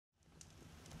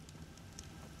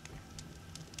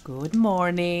Good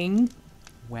morning.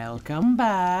 Welcome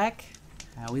back.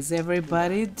 How is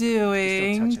everybody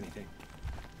doing? Just don't touch anything.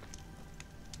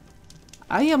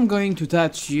 I am going to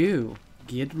touch you.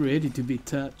 Get ready to be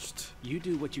touched. You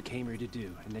do what you came here to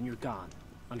do, and then you're gone.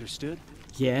 Understood?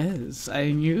 Yes,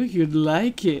 I knew you'd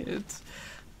like it.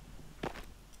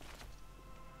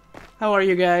 How are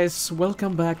you guys?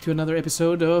 Welcome back to another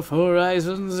episode of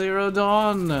Horizon Zero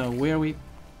Dawn. Where we...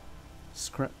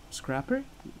 Scrapper?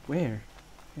 Where?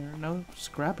 There are no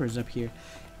scrappers up here.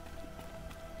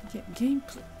 Game...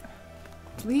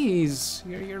 Please,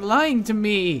 you're lying to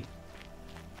me.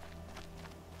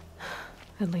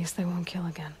 At least they won't kill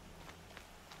again.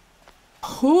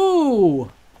 Who?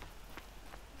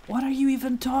 What are you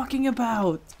even talking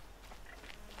about?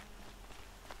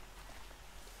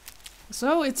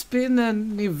 So it's been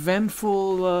an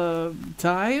eventful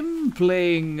time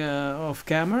playing off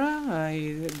camera.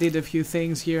 I did a few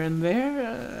things here and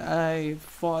there. I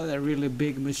fought a really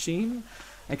big machine.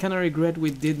 I kind of regret we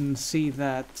didn't see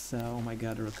that. Oh my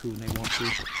god, a raccoon, I want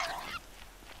to.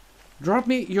 Drop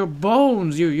me your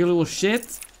bones, you little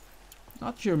shit.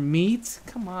 Not your meat.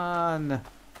 Come on.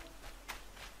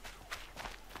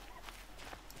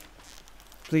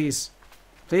 Please.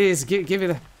 Please, give it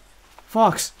a...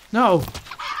 Fox. No.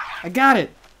 I got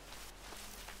it.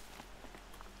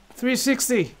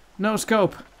 360. No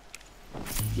scope.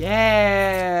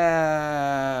 Yeah.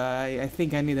 I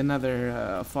think I need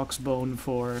another fox bone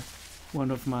for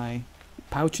one of my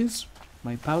pouches.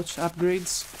 My pouch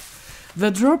upgrades.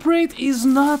 The drop rate is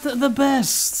not the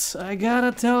best, I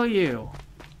gotta tell you.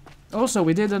 Also,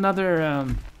 we did another,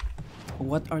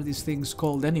 what are these things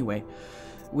called anyway?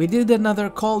 We did another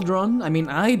cauldron,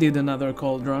 I did another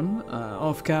cauldron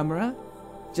off camera.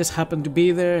 Just happened to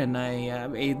be there and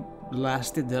it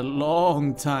lasted a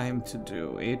long time to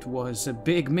do. It was a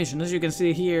big mission. As you can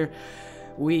see here,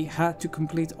 we had to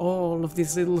complete all of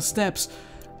these little steps.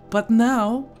 But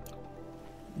now...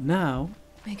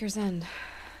 Maker's End.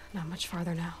 Not much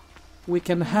farther now. We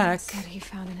can hack. Said he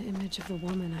found an image of the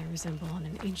woman I resemble on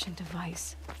an ancient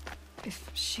device. If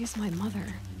she's my mother,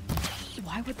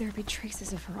 why would there be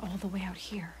traces of her all the way out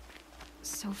here?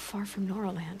 So far from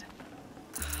Noraland.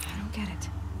 I don't get it.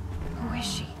 Who is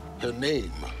she? Her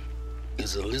name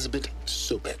is Elizabeth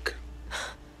Sobek.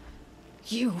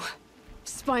 You!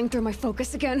 Spying through my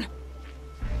focus again?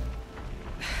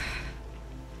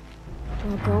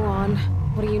 Well, go on.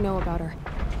 What do you know about her?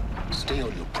 Stay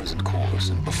on your present course,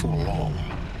 and before long,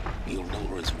 you'll know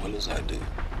her as well as I do.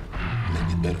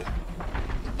 Maybe better,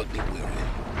 but be wary.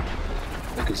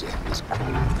 Maker's End is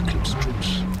crawling with Eclipse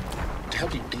troops. To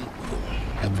help you deal with them,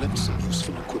 I've left some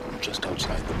useful equipment just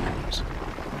outside the ruins.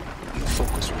 Your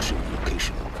focus will show the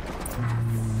location.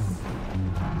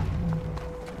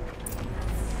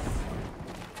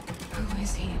 Who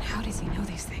is he and how does he know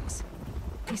these things?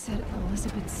 He said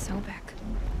Elizabeth Sobek.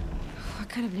 What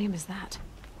kind of name is that?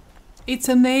 It's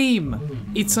a name.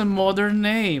 It's a modern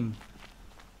name.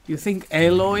 You think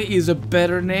Aloy is a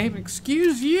better name?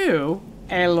 Excuse you,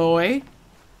 Aloy.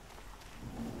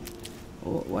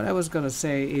 What I was gonna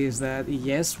say is that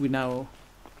yes, we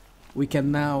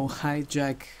can now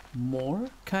hijack more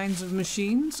kinds of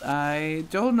machines. I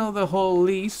don't know the whole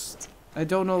list. I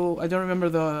don't remember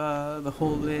the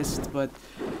whole list, but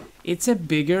it's a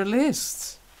bigger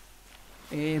list.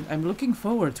 And I'm looking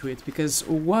forward to it because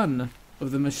one of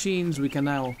the machines we can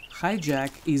now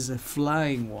hijack is a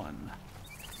flying one.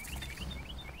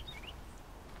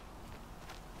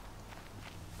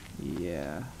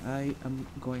 Yeah, I am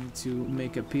going to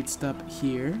make a pit stop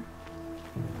here.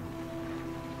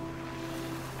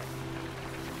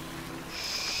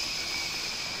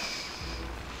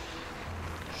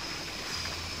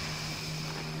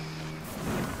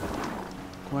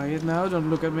 Quiet now, don't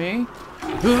look at me.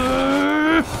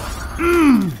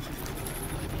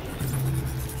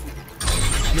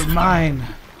 You're mine.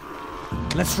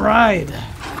 Let's ride.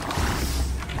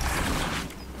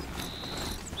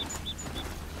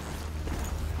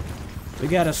 We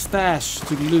got a stash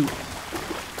to loot.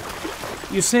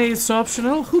 You say it's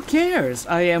optional? Who cares?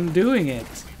 I am doing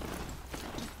it.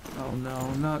 Oh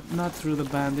no, not through the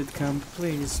bandit camp,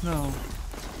 please, no.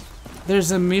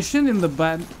 There's a mission in the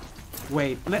band...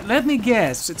 Wait, let me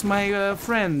guess. It's my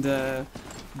friend,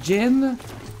 Jen?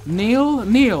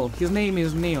 Neil? His name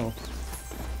is Neil.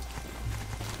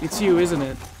 It's you, isn't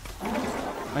it?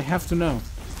 I have to know.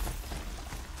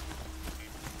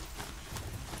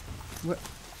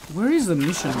 Where is the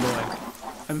mission boy?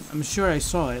 I'm sure I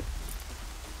saw it.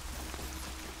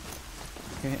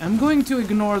 Okay, I'm going to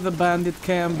ignore the bandit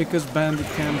camp because bandit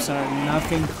camps are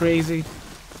nothing crazy.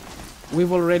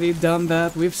 We've already done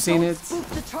that. We've seen it. Spook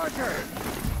the charger.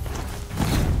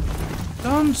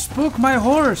 Don't spook my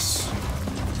horse!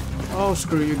 Oh,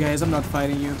 screw you guys, I'm not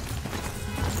fighting you.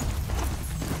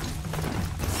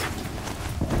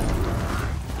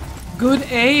 Good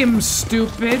aim,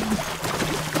 stupid!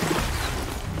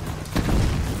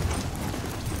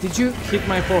 Did you hit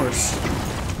my horse?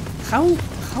 How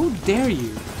dare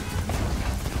you?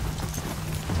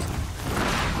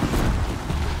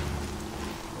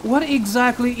 What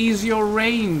exactly is your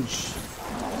range?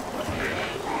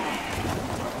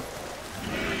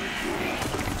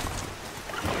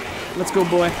 Let's go,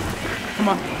 boy. Come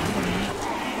on.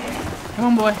 Come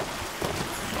on, boy.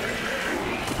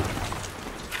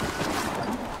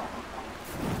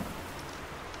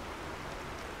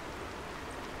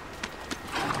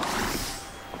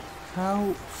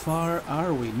 How far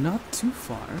are we? Not too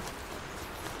far.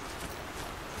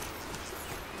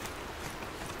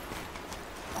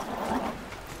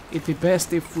 It'd be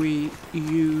best if we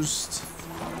used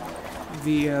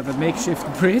the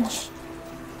makeshift bridge.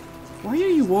 Why are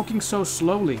you walking so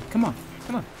slowly? Come on,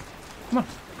 come on, come on.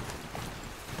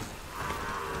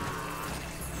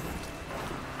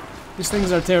 These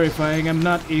things are terrifying. I'm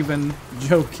not even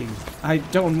joking. I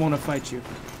don't want to fight you.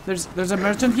 There's a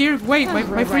merchant here. Wait,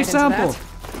 my free sample.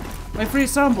 My free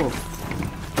sample.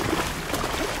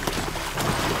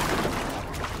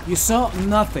 You saw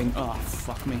nothing. Oh,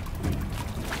 fuck me.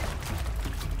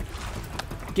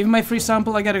 Give me my free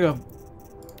sample. I gotta go.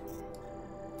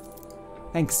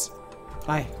 Thanks.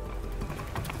 Bye.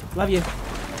 Love you.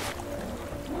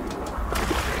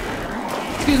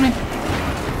 Excuse me.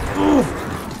 Ooh.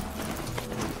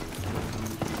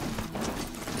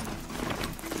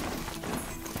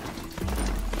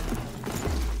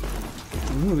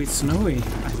 Ooh, it's snowy.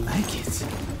 I like it.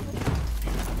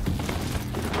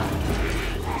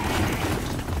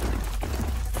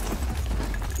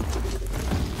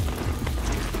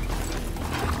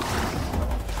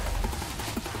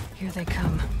 Here they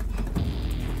come.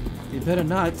 You better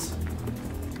not.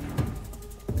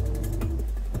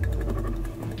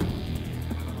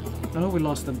 No, we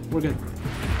lost them. We're good.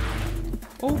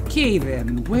 Okay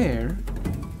then, where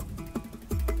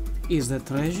is the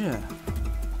treasure?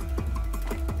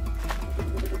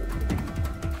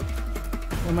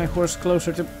 And my horse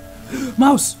closer to...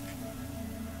 Mouse!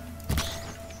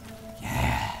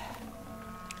 Yeah.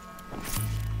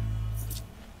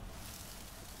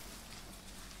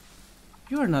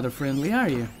 You're not a friendly, are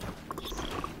you?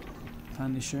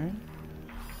 Punisher.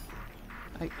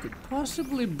 I could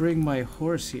possibly bring my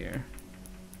horse here.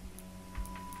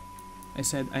 I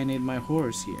said I need my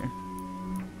horse here.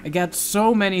 I got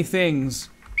so many things.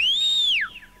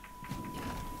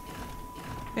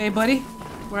 Hey buddy,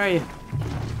 where are you?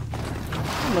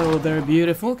 Hello there,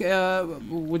 beautiful.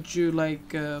 Would you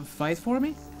like fight for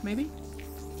me? Maybe?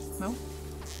 No?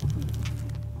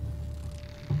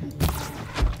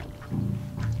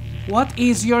 What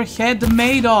is your head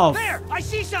made of? There! I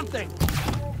see something!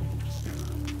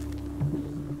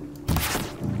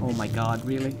 Oh my god,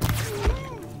 really?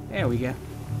 There we go.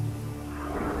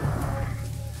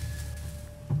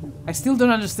 I still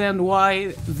don't understand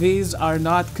why these are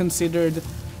not considered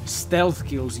stealth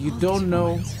kills. You don't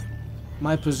know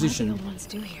my position. What do the old ones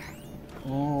do here?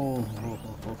 Oh,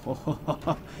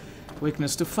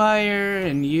 weakness to fire,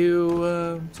 and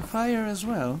you to fire as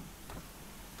well.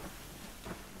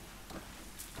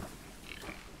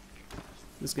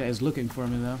 This guy is looking for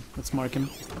me though. Let's mark him.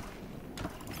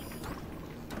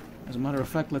 As a matter of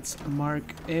fact, let's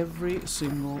mark every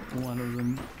single one of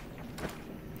them.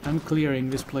 I'm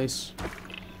clearing this place.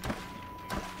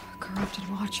 Corrupted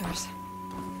watchers.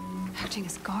 Acting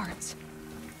as guards.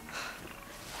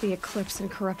 The Eclipse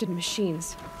and corrupted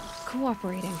machines.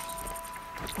 Cooperating.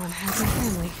 One happy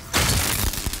family.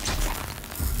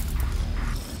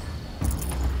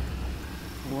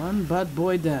 One bad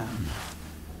boy down.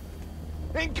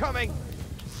 Incoming!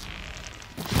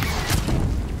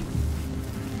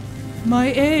 My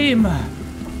aim!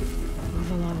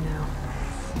 Move along now.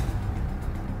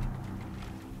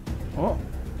 Oh.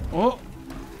 Oh.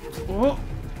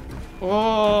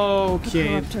 Oh. Okay.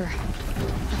 Corruptor.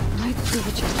 Might prove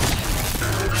a challenge.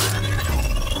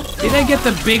 Did I get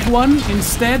the big one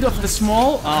instead of the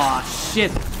small? Ah,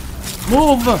 shit.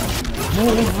 Move!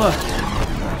 Move!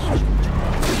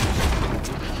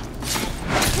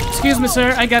 Excuse me,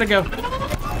 sir. I gotta go.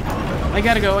 I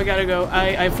gotta go.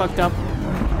 I fucked up.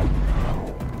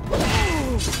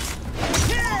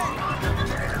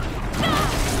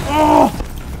 Oh!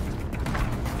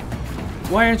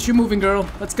 Why aren't you moving, girl?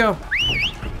 Let's go.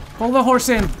 Pull the horse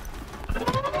in.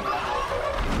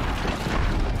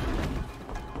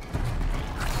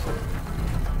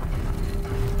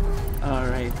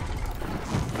 Alright.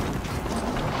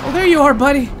 Oh, there you are,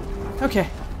 buddy. Okay.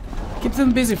 Keep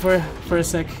them busy for a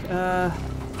sec.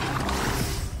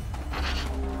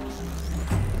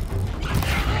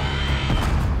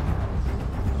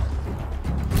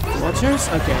 Watchers?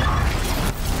 Okay.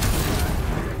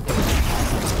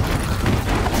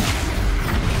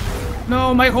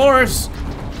 No, my horse!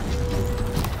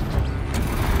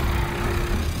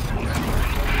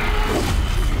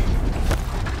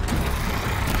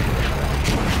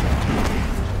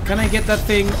 Can I get that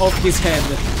thing off his head?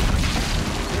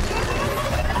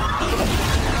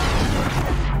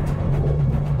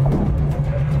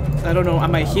 I don't know,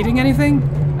 am I hitting anything?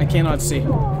 I cannot see.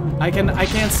 I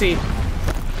can't see.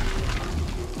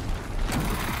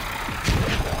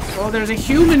 Oh, there's a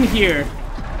human here.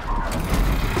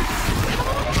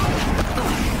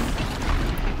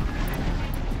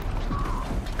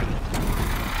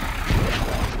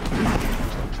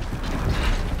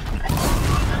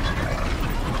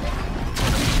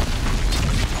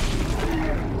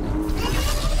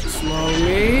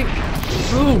 Slowly.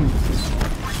 Boom.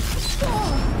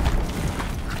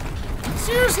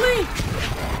 Seriously?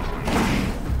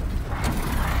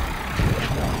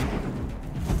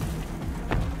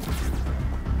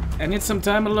 I need some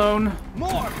time alone.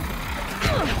 More!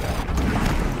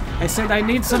 I said I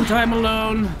need some time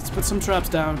alone. Let's put some traps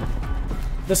down.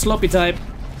 The sloppy type.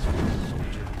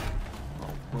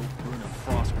 We're in a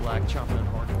frost black chopping on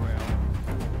hard ground.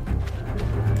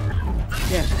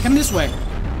 Yeah, come this way.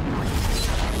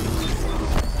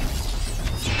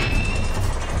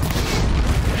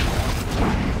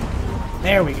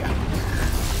 There we go.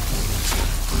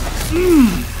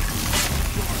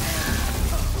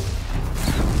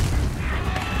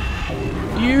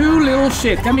 You little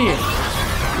shit, come here.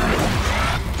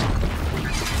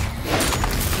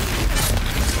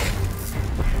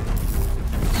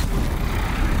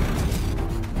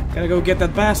 Gotta go get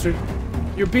that bastard.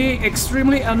 You're being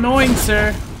extremely annoying,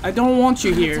 sir. I don't want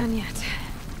you here. Not done yet.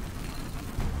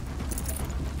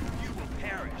 You will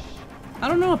perish. I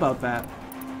don't know about that.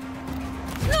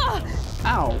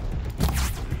 Ow.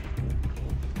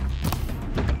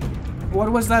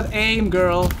 What was that aim,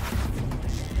 girl?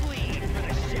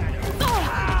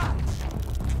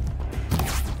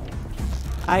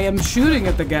 I am shooting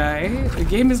at the guy. The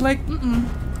game is like,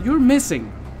 you're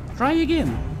missing. Try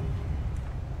again.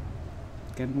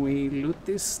 Can we loot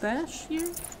this stash here?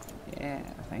 Yeah,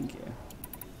 thank you.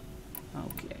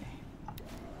 Okay.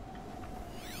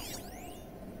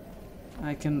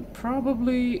 I can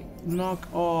probably knock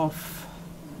off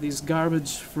this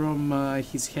garbage from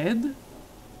his head.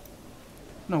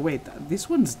 No, wait, this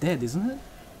one's dead, isn't it?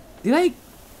 Did I...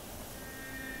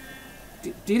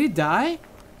 Did it die?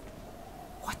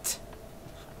 What?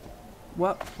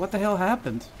 What the hell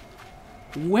happened?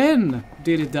 When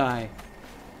did it die?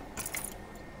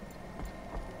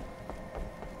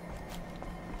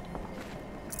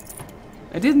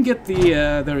 I didn't get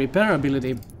the repair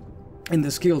ability in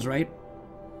the skills, right?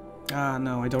 Ah,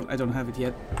 no, I don't have it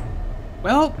yet.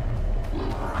 Well,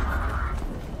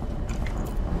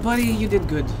 buddy, you did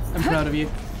good. I'm proud of you.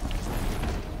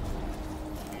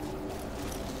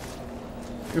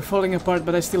 You're falling apart,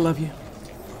 but I still love you.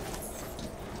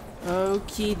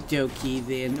 Okie dokie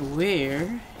then,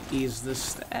 where is the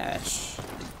stash?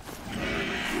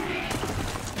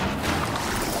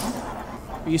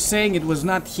 Are you saying it was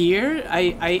not here?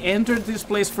 I entered this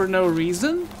place for no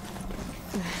reason?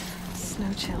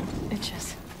 Snow chill.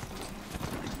 Itches.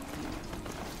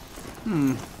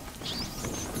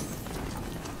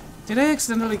 Did I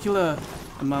accidentally kill a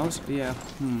mouse? Yeah.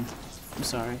 I'm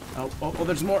sorry. Oh,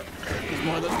 there's more. There's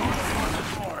more.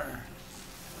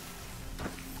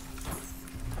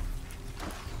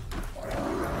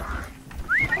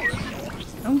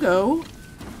 Don't go.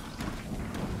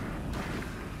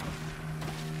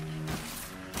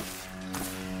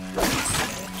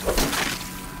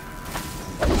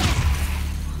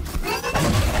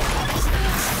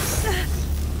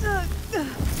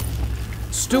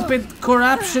 Stupid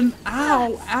corruption.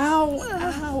 Ow, ow,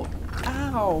 ow,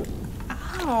 ow,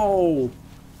 ow.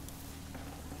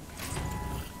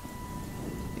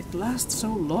 It lasts so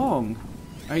long.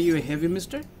 Are you a heavy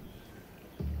mister?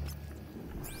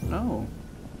 No.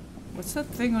 What's that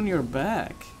thing on your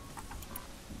back?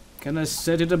 Can I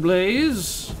set it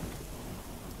ablaze?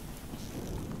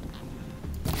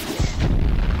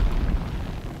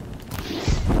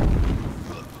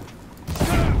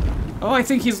 Oh, I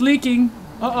think he's leaking.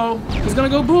 Uh-oh. He's gonna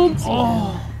go boom.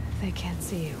 Oh. They can't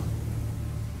see you.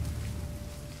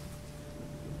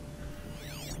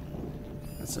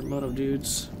 That's a lot of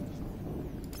dudes.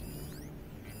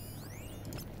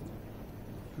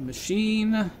 A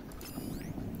machine.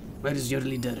 Where is your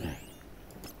leader?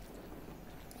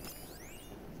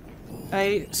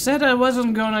 I said I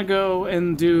wasn't gonna go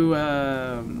and do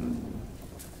a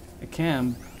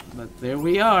camp, but there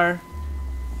we are.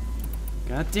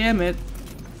 God damn it.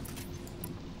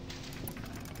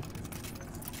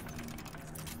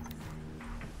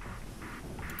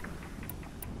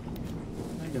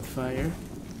 I got fire.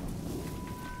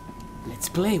 Let's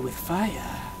play with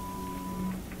fire.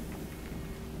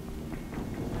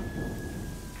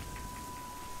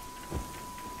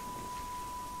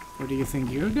 Where do you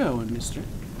think you're going, mister?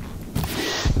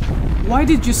 Why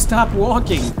did you stop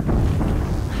walking?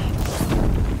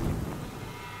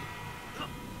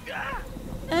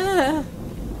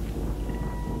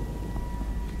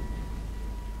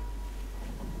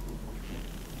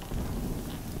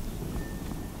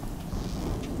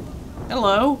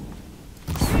 Hello?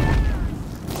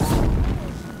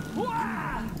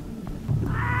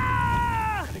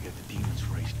 Gotta get the demons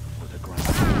raised before they're ground.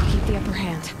 Keep the upper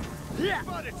hand.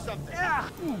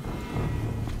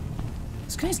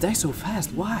 These guys die so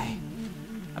fast, why?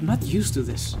 I'm not used to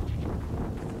this.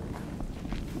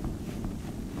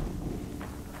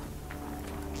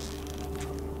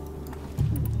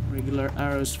 Regular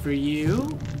arrows for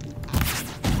you.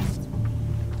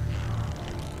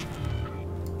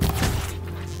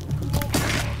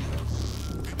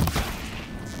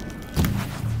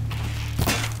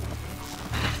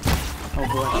 Oh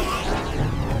boy.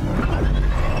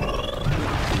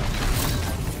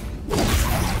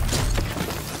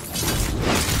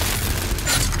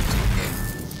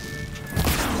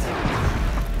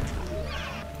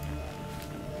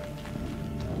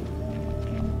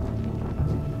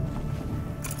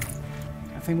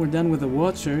 I think we're done with the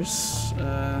watchers.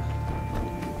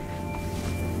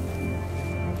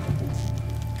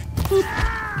 Boop.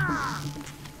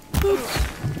 Boop.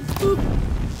 Boop.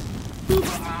 Boop.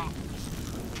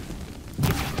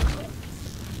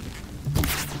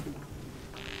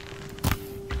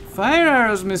 Fire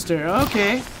arrows, mister.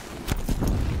 Okay.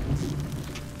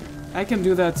 I can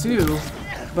do that too,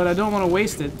 but I don't want to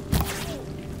waste it.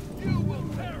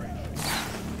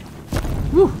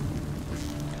 Woo.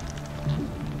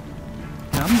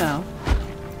 Come now.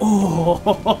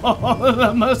 Oh,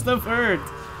 that must have hurt.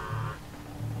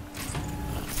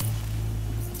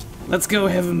 Let's go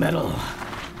heavy metal.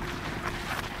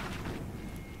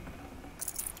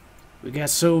 We got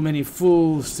so many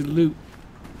fools to loot.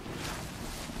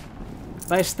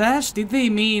 By stash, did they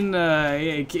mean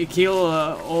kill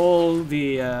all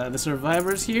the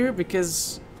survivors here?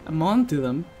 Because I'm on to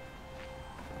them.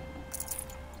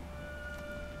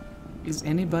 Is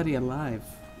anybody alive?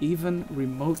 Even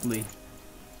remotely?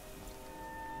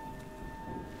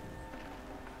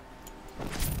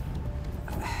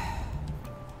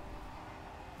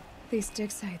 These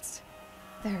dig sites,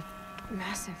 they're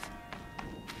massive.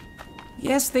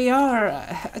 Yes, they are.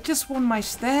 I just want my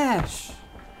stash.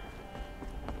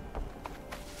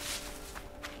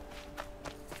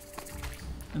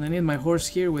 And I need my horse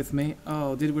here with me.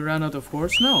 Oh, did we run out of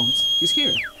horse? No, he's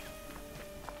here.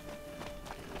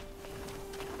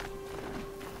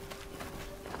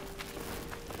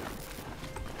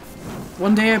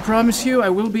 One day I promise you I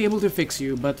will be able to fix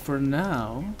you, but for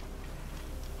now...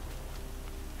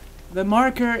 The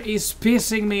marker is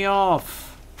pissing me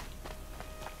off.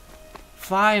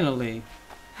 Finally.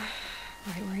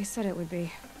 Right where he said it would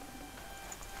be.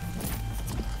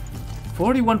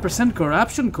 41%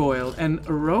 corruption coil and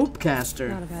a rope caster.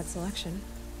 Not a bad selection.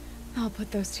 I'll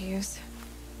put those to use.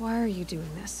 Why are you doing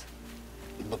this?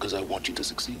 Because I want you to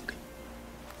succeed.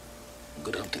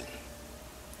 Good hunting.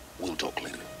 We'll talk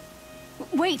later.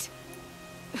 Wait!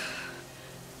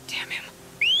 Damn him.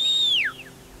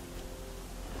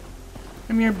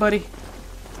 Come here, buddy.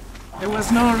 There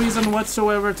was no reason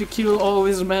whatsoever to kill all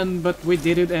these men, but we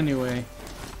did it anyway.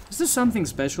 Is there something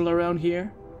special around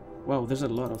here? Wow, there's a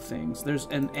lot of things. There's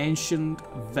an ancient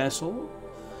vessel.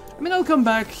 I mean, I'll come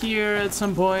back here at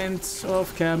some point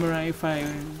off camera if I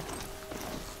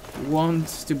want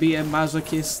to be a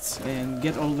masochist and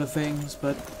get all the things,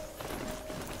 but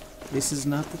this is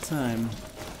not the time.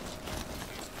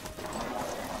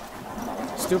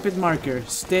 Stupid marker.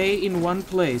 Stay in one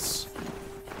place.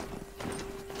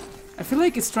 I feel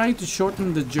like it's trying to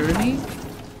shorten the journey,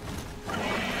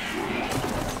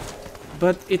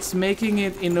 but it's making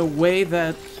it in a way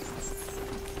that...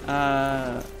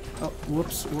 oh,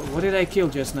 whoops. What did I kill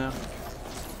just now?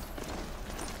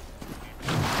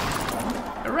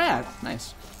 A rat.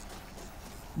 Nice.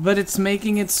 But it's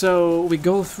making it so we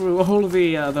go through all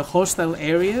the hostile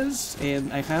areas,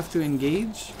 and I have to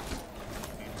engage.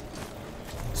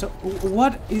 So,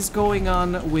 what is going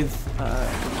on with...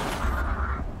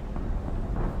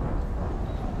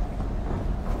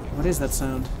 what is that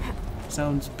sound?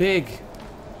 Sounds big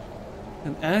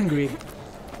and angry.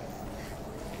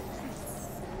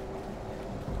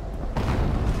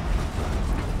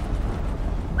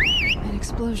 An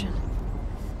explosion.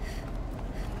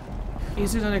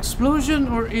 Is it an explosion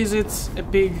or is it a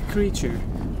big creature?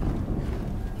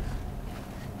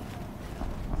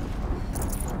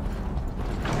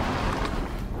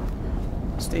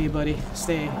 Stay, buddy.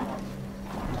 Stay.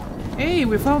 Hey,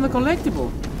 we found the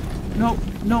collectible. No,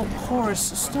 no, horse,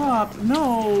 stop.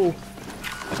 No.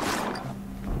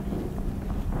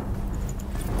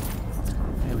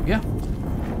 There we go.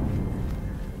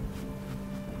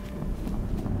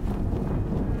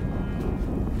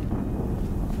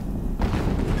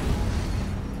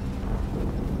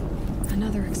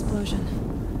 Another explosion.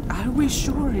 Are we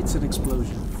sure it's an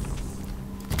explosion?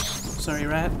 Sorry,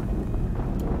 rat.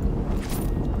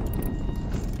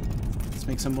 Let's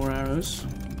make some more arrows.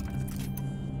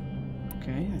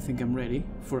 Okay, I think I'm ready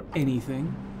for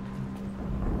anything.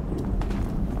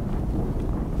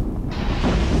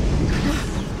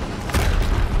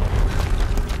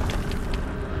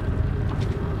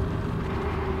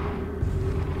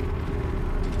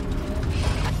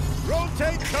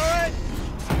 Rotate turret!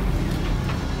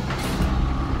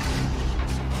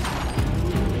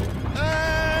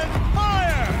 And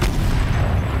fire!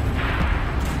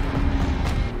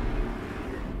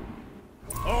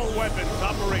 All weapons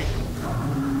operational.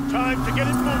 Time to get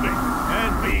it moving,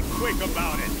 and be quick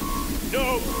about it.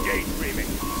 No daydreaming.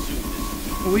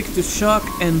 Weak to shock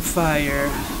and fire.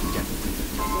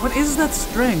 What is that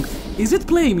strength? Is it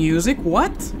play music?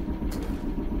 What?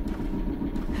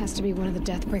 Has to be one of the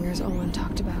Deathbringers Olin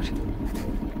talked about.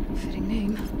 Fitting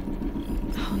name.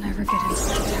 I'll never get into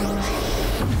that tower.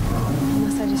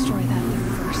 Unless I destroy that thing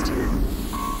first.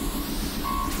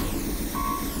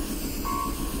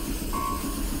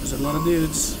 There's a lot of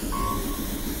dudes.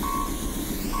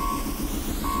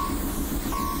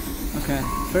 Okay,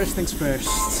 first things first.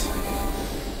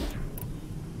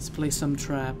 Let's play some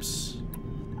traps.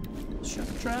 Shock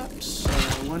traps.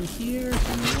 One here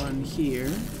and one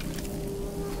here.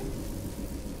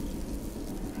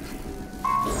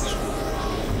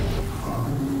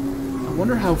 I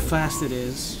wonder how fast it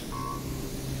is.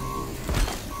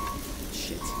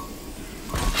 Shit.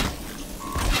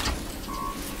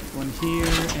 One here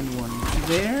and one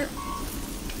there.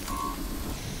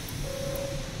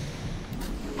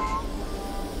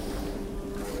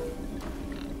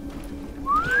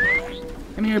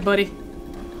 Come here, buddy.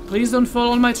 Please don't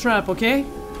fall on my trap, okay?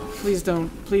 Please don't.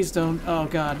 Please don't. Oh,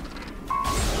 God.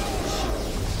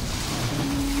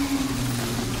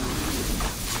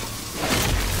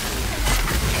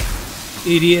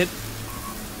 Idiot.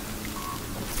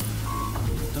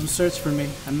 Don't search for me.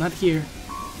 I'm not here.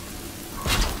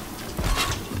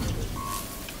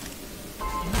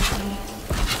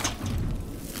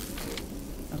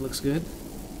 That looks good.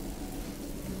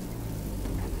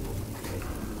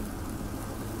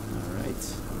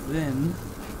 Alright. Then,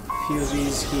 a few of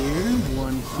these here, and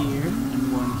one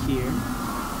here.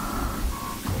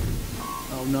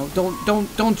 Oh no,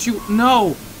 don't you,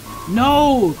 no!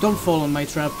 No! Don't fall in my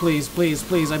trap, please, please,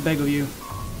 please, I beg of you.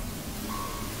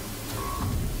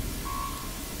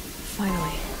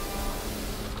 Finally.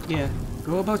 Yeah,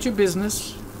 go about your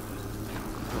business.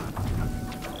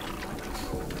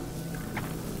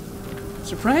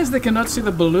 Surprised they cannot see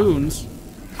the balloons.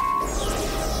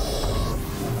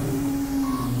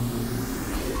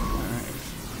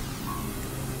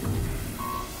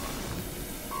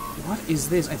 What is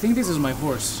this? I think this is my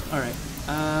horse. Alright.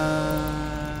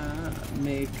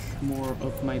 Make more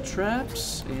of my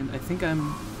traps, and I think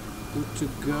I'm good to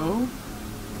go.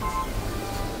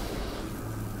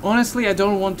 Honestly, I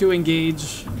don't want to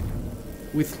engage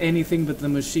with anything but the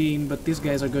machine, but these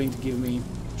guys are going to give me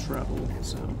trouble,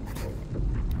 so...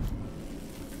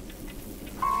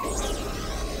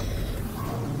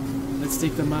 Let's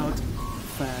take them out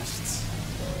fast.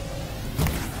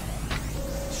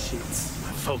 Shit.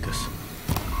 Focus.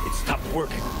 It stopped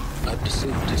working. I've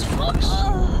disabled his focus.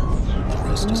 The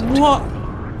rest is up to What?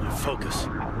 Focus.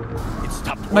 It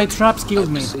stopped working. My traps killed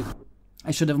you. me. Disabled.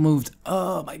 I should have moved.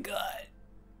 Oh my god.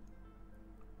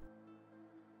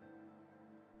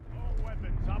 All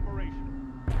weapons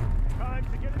operational. Time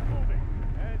to get it moving,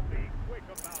 and be quick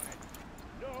about it.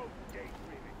 No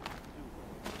daydreaming.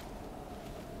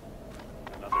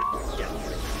 Another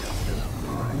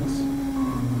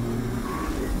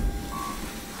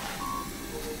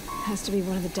Has to be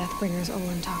one of the Deathbringers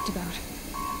Olin talked about.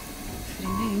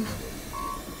 Fitting name.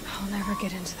 I'll never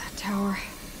get into that tower.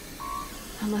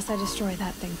 Unless I destroy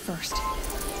that thing first.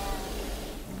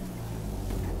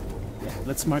 Yeah,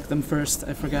 let's mark them first.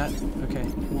 I forgot. Okay,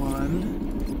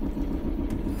 1,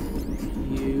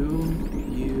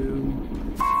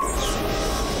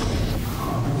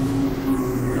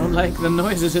 don't like the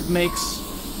noises it makes.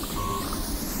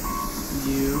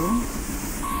 You.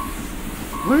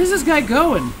 Where is this guy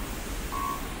going?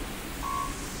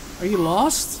 Are you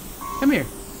lost? Come here.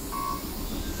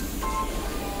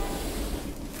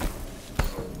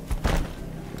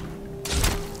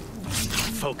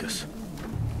 Focus.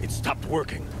 It stopped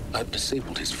working. I've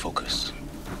disabled his focus.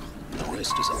 The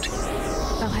rest is up to you.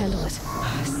 I'll handle it.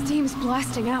 Steam's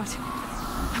blasting out.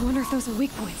 I wonder if those are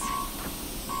weak points.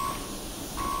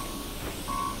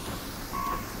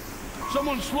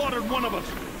 Someone slaughtered one of us.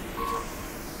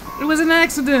 It was an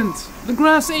accident! The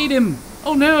grass ate him!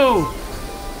 Oh no!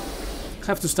 I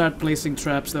have to start placing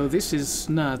traps though. This is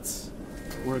not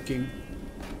working.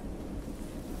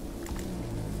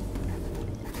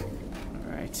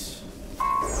 Alright.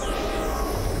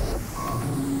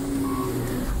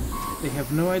 They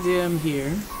have no idea I'm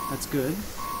here. That's good.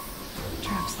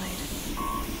 Traps laid.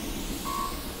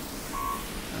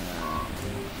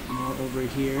 More over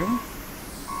here.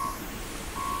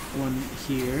 One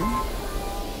here.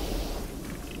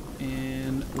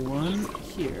 And one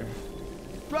here.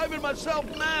 Driving myself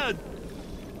mad.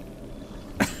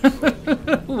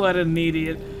 What an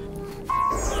idiot.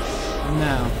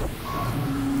 Now.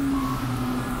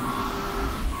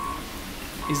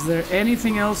 Is there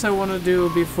anything else I want to do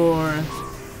before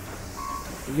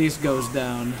this goes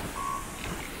down?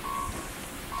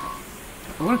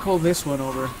 I want to call this one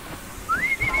over.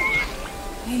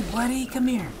 Hey buddy, come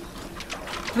here.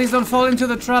 Please don't fall into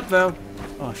the trap though.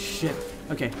 Oh shit.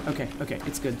 Okay, okay, okay.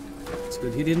 It's good. It's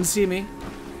good. He didn't see me.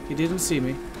 He didn't see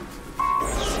me.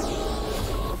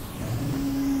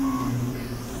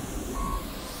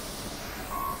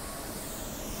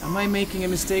 Am I making a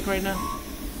mistake right now?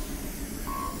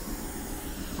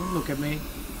 Don't look at me.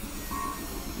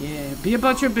 Yeah, be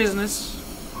about your business.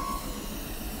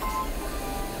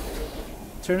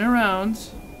 Turn around.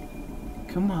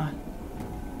 Come on.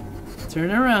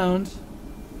 Turn around.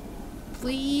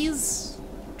 Please.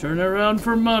 Turn around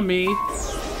for mommy.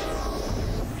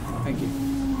 Thank you.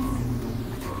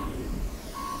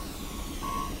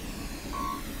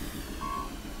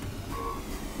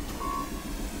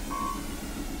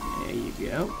 There you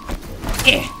go.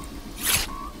 Eh.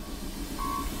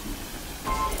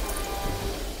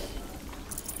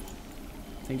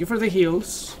 Thank you for the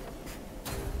heals.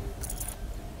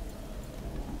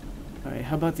 Alright,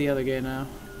 how about the other guy now?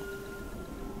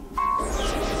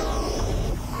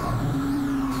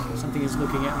 Something is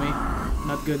looking at me.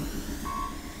 Not good.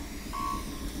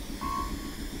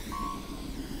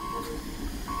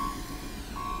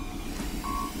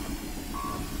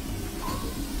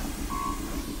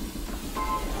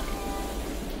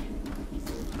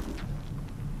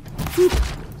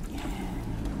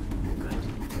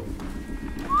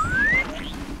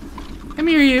 Come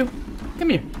here, you. Come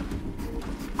here.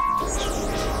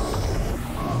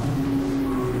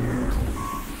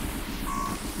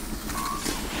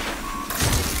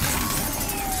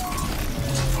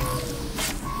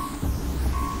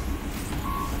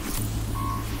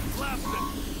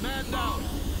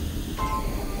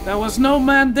 That was no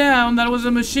man down, that was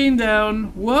a machine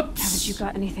down. Whoops. Haven't you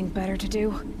got anything better to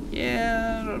do?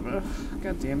 Yeah,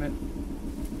 god damn it.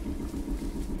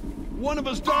 One of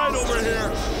us died over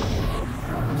here.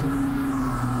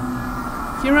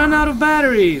 He ran out of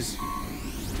batteries.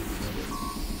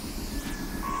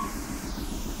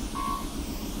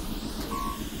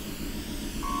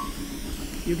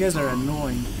 You guys are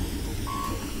annoying.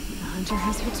 The hunter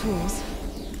has her tools.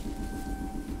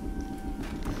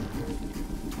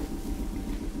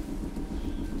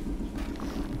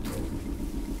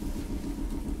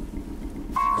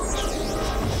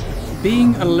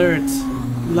 Being alert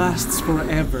lasts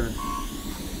forever.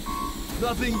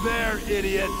 Nothing there,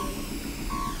 idiot.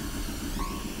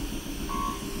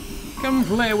 Come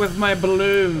play with my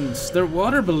balloons. They're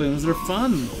water balloons, they're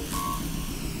fun.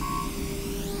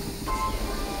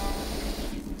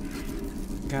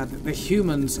 God, the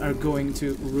humans are going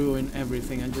to ruin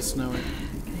everything, I just know it.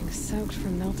 Getting soaked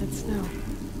from melted snow.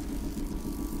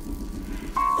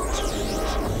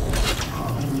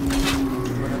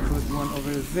 I'm gonna put one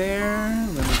over there.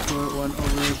 I'm gonna put one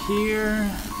over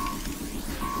here.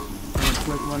 I'm gonna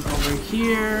put one over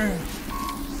here.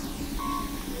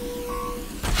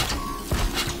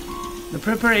 The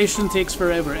preparation takes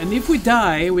forever, and if we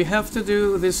die, we have to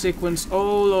do this sequence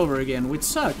all over again, which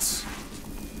sucks.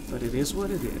 But it is what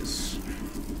it is.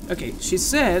 Okay, she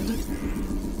said...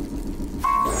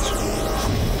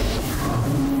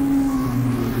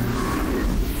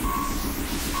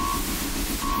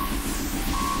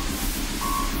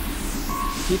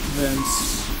 Heat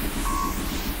vents.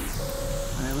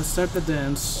 Alright, let's start the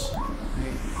dance.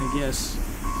 I guess.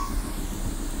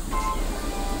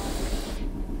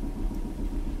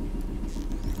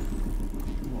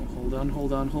 Hold on,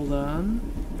 hold on, hold on.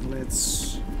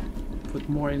 Let's put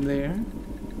more in there.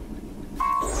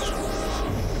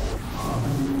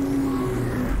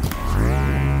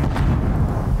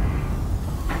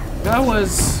 That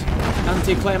was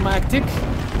anticlimactic.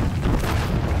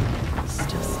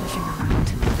 Still sniffing around.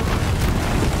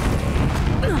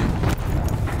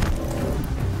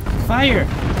 Fire!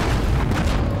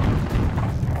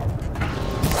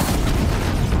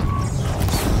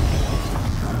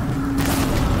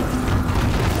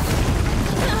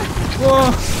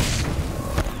 Whoa!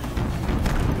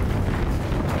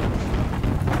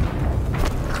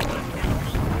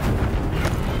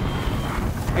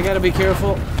 I gotta be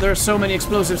careful. There are so many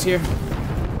explosives here.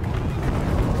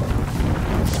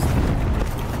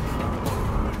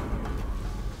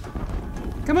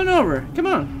 Come on over. Come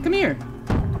on. Come here.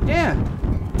 Yeah.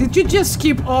 Did you just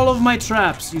skip all of my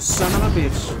traps, you son of a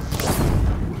bitch?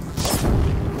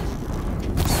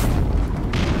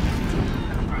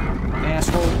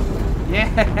 Asshole. Yeah.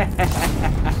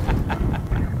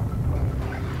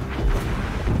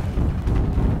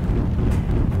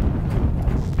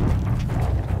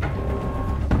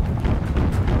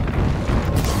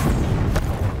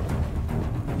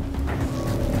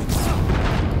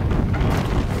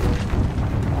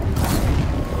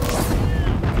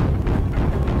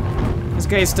 This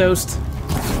guy's toast.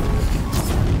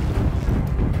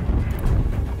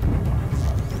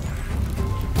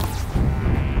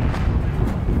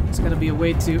 It's gotta be a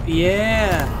way to...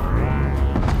 Yeah!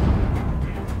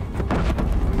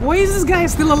 Why is this guy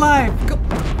still alive?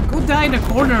 Go die in a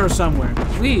corner or somewhere,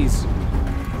 please.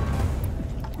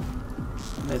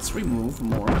 Let's remove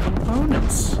more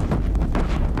components.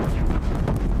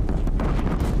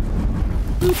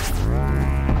 Boop.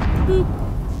 Boop.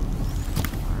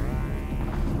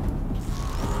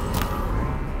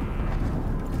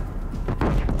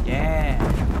 Yeah.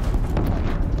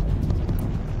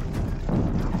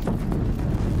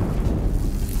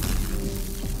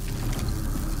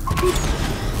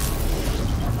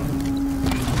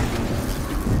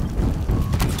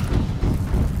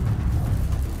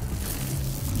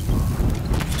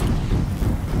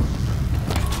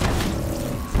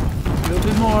 A little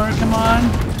bit more, come on.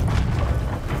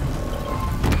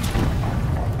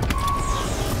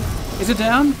 Is it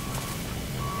down?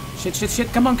 Shit, shit,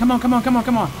 shit, come on, come on, come on, come on,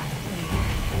 come on.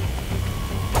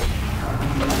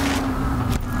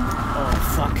 Oh,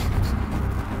 fuck.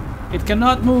 It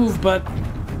cannot move, but...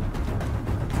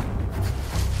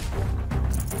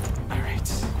 Alright.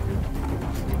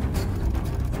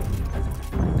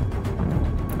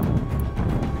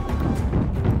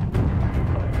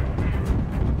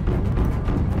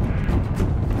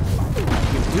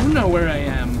 You do know where I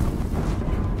am.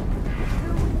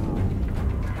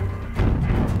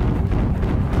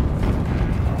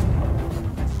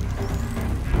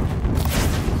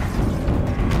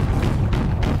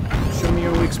 Show me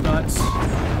your weak spots.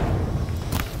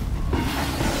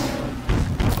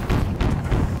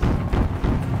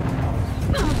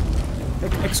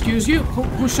 Excuse you?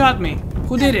 Who shot me?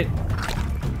 Who did it?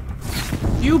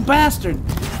 You bastard!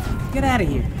 Get out of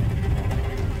here.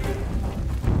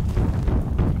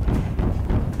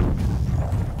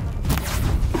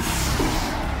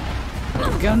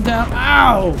 Gun down.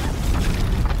 Ow!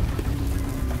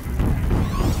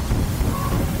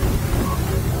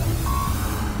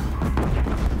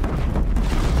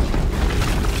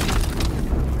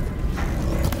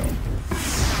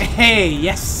 Hey,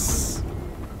 yes!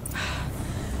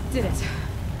 Did it.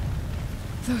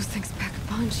 Those things pack a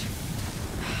punch.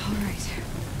 Alright.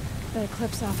 That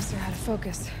Eclipse officer had a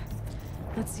focus.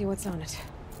 Let's see what's on it.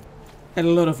 And a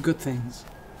lot of good things.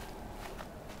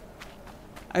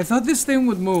 I thought this thing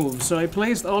would move, so I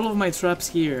placed all of my traps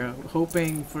here,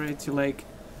 hoping for it to, like,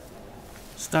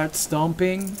 start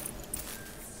stomping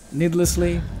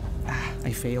needlessly. Ah,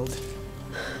 I failed.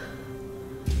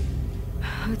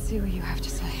 Let's see what you have to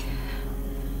say.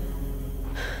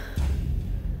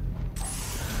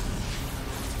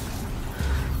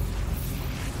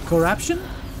 Corruption?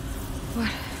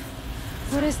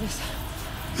 What is this?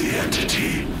 The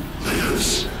entity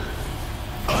lives.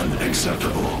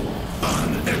 Unacceptable.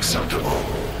 Unacceptable.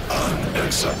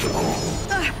 Unacceptable.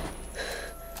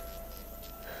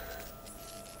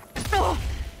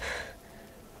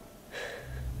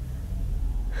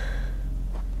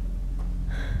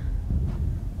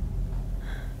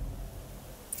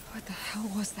 What the hell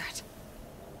was that?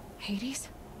 Hades?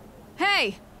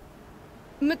 Hey!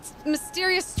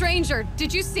 Mysterious stranger,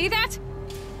 did you see that?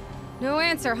 No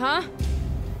answer, huh?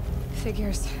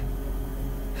 Figures.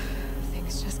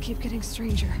 Things just keep getting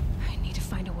stranger. I need to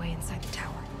find a way inside the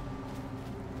tower.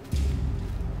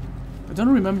 I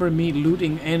don't remember me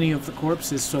looting any of the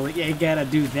corpses, so I gotta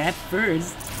do that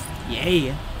first.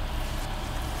 Yay.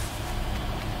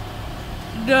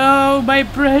 No, my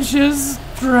precious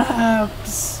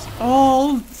traps.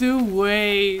 All to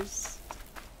waste.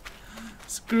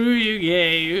 Screw you,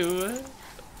 game.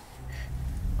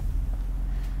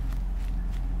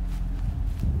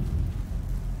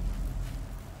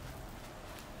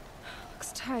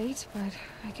 Looks tight, but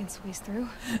I can squeeze through.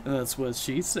 That's what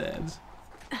she said.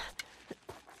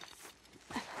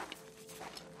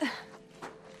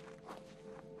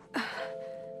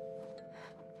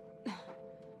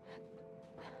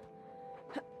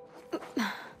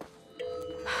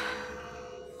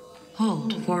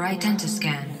 Hold for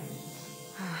identiscan.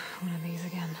 One of these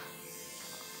again.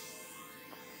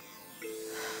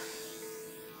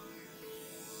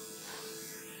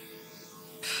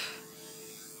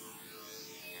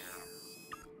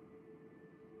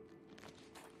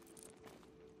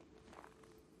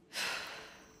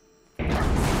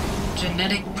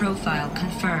 Genetic profile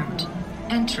confirmed.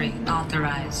 Entry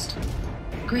authorized.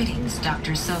 Greetings,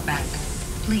 Dr. Sobak.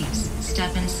 Please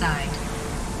step inside.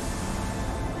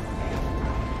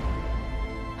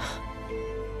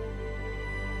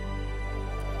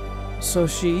 So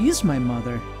she is my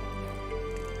mother.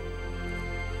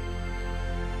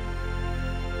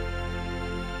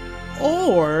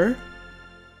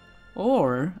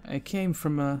 Or I came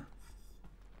from a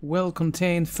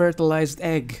well-contained fertilized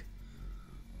egg.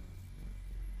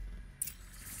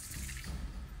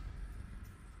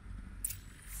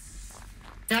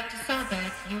 Dr.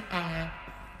 Sobek, you are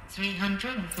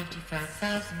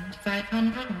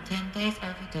 355,510 days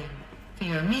overdue for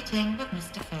your meeting with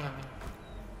Mr. Farrell.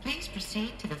 Please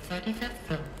proceed to the 35th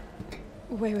floor.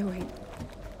 Wait.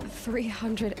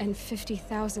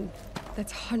 350,000.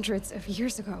 That's hundreds of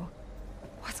years ago.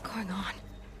 What's going on?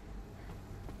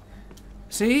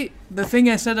 See? The thing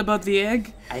I said about the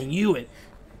egg? I knew it.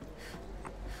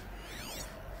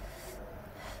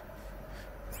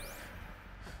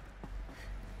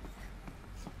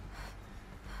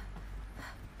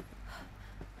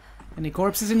 Any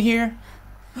corpses in here?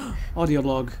 Audio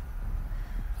log.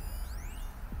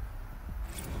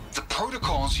 The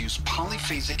protocols use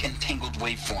polyphasic entangled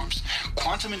waveforms,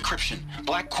 quantum encryption,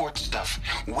 black quartz stuff,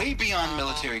 way beyond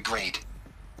military grade.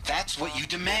 That's what you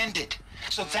demanded.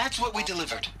 So that's what we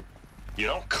delivered. You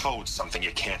don't code something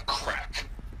you can't crack.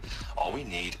 All we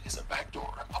need is a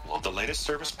backdoor. Upload the latest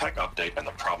service pack update and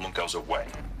the problem goes away.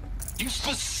 You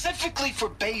specifically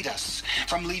forbade us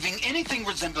from leaving anything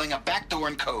resembling a backdoor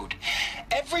in code.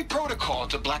 Every protocol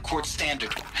to black quartz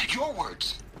standard. Your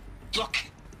words. Look,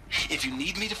 if you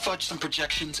need me to fudge some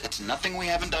projections, it's nothing we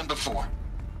haven't done before.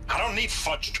 I don't need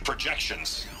fudged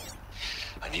projections.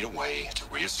 I need a way to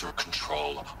reassert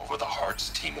control over the Hearts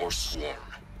Timor swarm.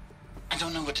 I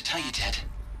don't know what to tell you, Ted.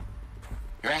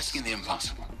 You're asking the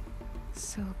impossible.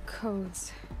 So,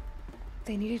 codes.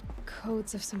 They needed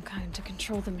codes of some kind to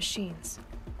control the machines.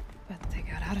 But they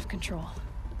got out of control.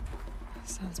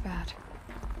 Sounds bad.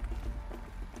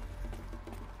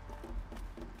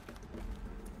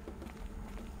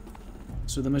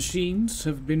 So the machines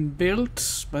have been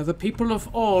built by the people of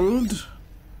old.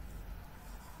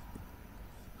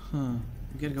 Huh.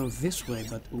 We gotta go this way,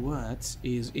 but what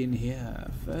is in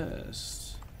here first?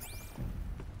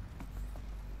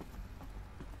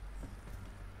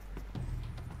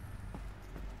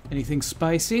 Anything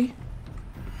spicy?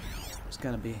 There's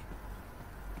gotta be.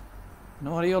 An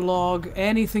audio log,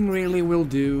 anything really will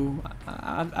do.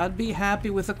 I'd be happy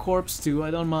with a corpse too,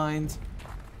 I don't mind.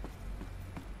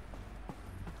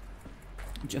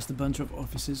 Just a bunch of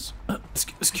offices.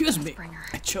 Excuse me,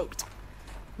 I choked.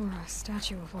 Or a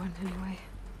statue of one, anyway.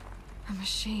 A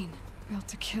machine built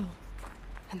to kill.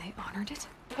 And they honored it?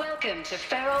 Welcome to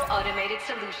Faro Automated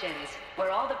Solutions,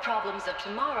 where all the problems of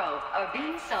tomorrow are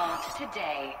being solved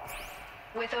today.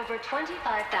 With over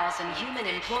 25,000 human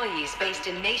employees based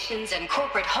in nations and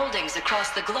corporate holdings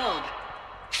across the globe,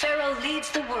 Faro leads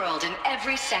the world in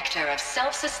every sector of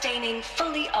self-sustaining,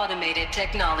 fully automated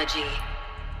technology.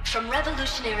 From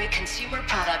revolutionary consumer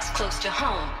products close to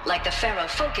home, like the Faro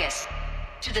Focus,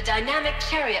 to the dynamic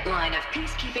Chariot line of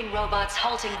peacekeeping robots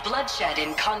halting bloodshed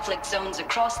in conflict zones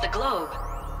across the globe,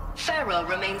 Faro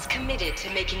remains committed to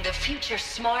making the future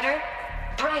smarter,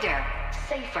 brighter,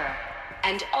 safer,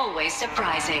 and always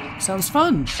surprising. Sounds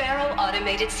fun. Faro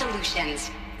Automated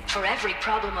Solutions. For every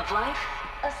problem of life,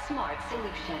 a smart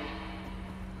solution.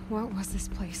 What was this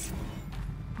place?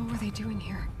 What were they doing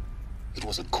here? It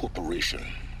was a corporation.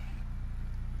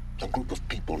 A group of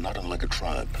people not unlike a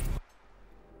tribe.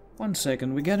 1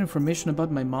 second, we got information about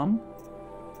my mom?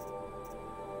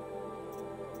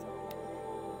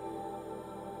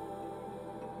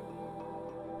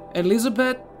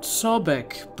 Elizabeth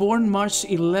Sobeck, born March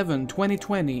 11,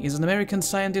 2020, is an American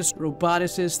scientist,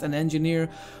 roboticist, and engineer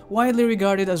widely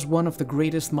regarded as one of the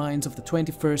greatest minds of the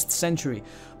 21st century.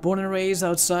 Born and raised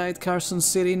outside Carson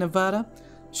City, Nevada,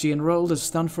 she enrolled at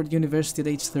Stanford University at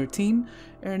age 13,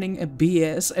 earning a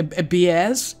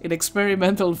BS in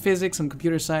experimental physics and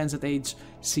computer science at age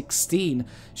 16.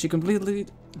 She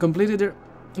completed her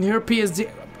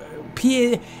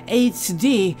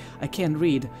PhD, I can't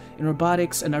read, in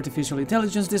robotics and artificial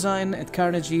intelligence design at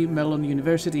Carnegie Mellon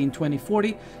University in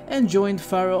 2040 and joined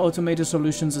Faro Automated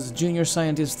Solutions as a junior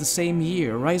scientist the same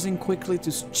year, rising quickly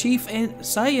to chief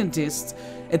scientist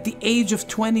at the age of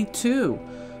 22.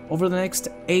 Over the next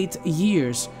 8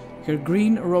 years, her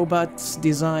green robots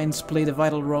designs played a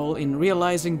vital role in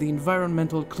realizing the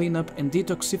environmental cleanup and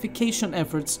detoxification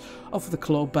efforts of the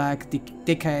clawback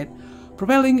decade,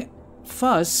 propelling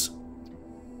FUS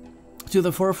to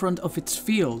the forefront of its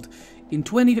field. In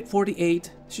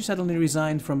 2048, she suddenly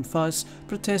resigned from FUS,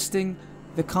 protesting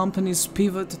the company's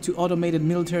pivot to automated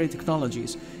military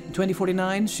technologies. In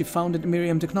 2049, she founded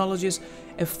Miriam Technologies,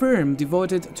 a firm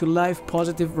devoted to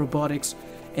life-positive robotics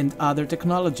and other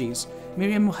technologies.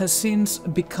 Miriam has since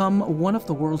become one of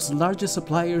the world's largest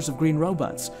suppliers of green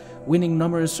robots, winning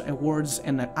numerous awards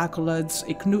and accolades,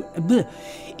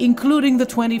 including the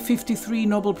 2053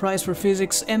 Nobel Prize for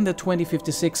Physics and the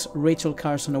 2056 Rachel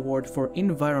Carson Award for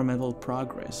Environmental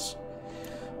Progress.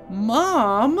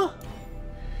 Mom?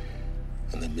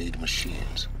 And they made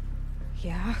machines.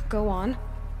 Yeah, go on.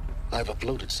 I've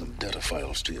uploaded some data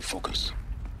files to your focus.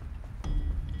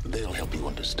 They'll help you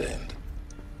understand.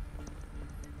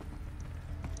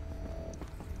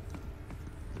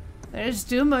 There's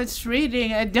too much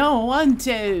reading. I don't want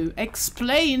to.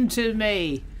 Explain to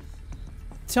me.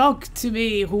 Talk to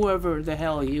me, whoever the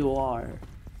hell you are.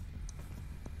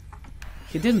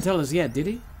 He didn't tell us yet, did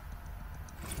he?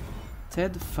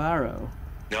 Ted Faro.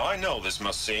 Now I know this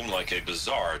must seem like a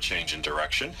bizarre change in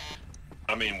direction.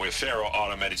 I mean, we're Faro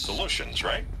Automated Solutions,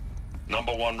 right?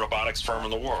 #1 robotics firm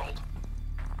in the world.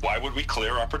 Why would we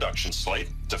clear our production slate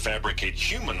to fabricate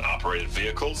human-operated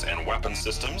vehicles and weapon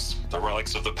systems, the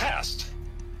relics of the past?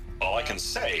 All I can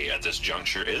say at this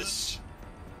juncture is...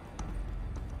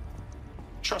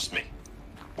 trust me,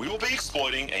 we will be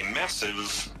exploiting a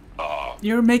massive,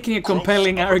 You're making a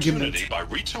compelling argument. by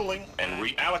retooling and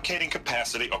reallocating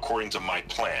capacity according to my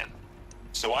plan.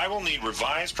 So I will need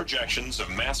revised projections of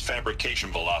mass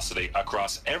fabrication velocity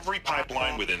across every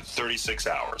pipeline within 36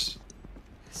 hours.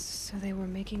 So they were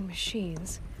making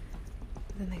machines,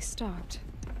 then they stopped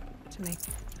to make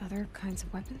other kinds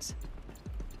of weapons?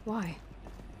 Why?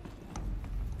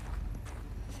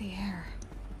 The air.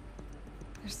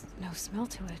 There's no smell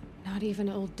to it, not even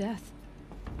Old Death.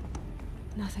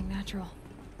 Nothing natural.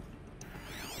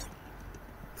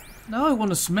 Now I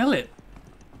want to smell it.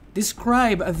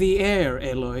 Describe the air,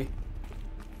 Aloy.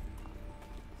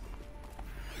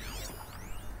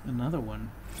 Another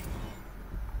one.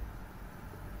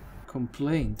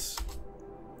 Complaints.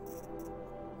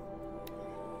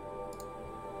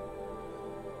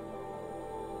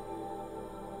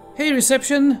 Hey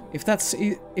reception, if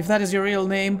that is your real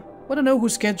name, wanna know who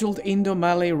scheduled Indo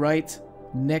Malay right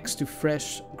next to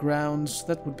Fresh Grounds?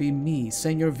 That would be me,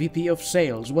 Senior VP of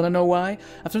Sales. Wanna know why?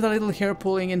 After that little hair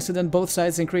pulling incident, both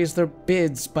sides increased their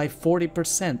bids by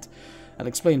 40%. I'll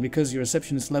explain, because your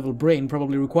receptionist level brain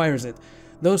probably requires it.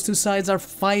 Those two sides are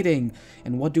fighting.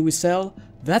 And what do we sell?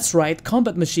 That's right,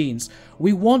 combat machines.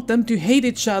 We want them to hate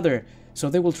each other. So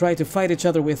they will try to fight each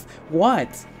other with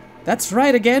what? That's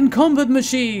right again, combat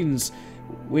machines!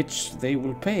 Which they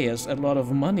will pay us a lot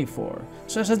of money for.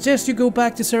 So I suggest you go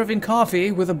back to serving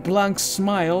coffee with a blank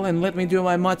smile and let me do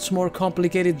my much more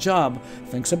complicated job.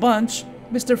 Thanks a bunch,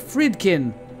 Mr.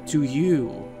 Friedkin. To you.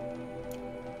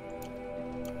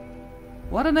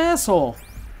 What an asshole.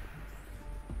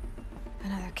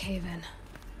 Another cave-in.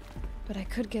 But I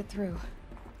could get through.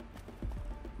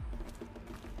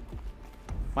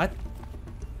 What?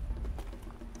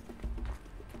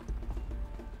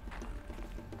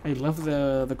 I love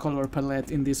the color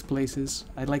palette in these places.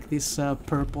 I like this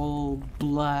purple,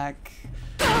 black.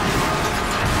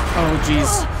 Oh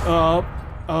jeez.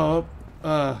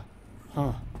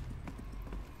 Huh.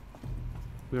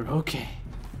 We're okay.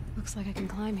 Looks like I can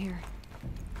climb here.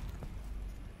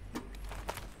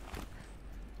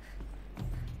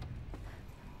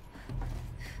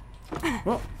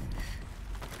 Oh.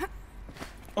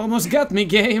 Almost got me,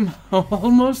 game.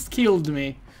 Almost killed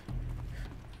me.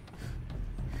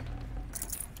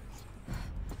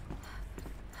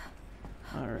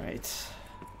 Alright.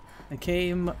 I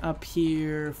came up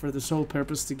here for the sole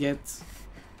purpose to get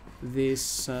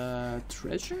this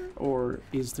treasure, or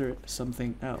is there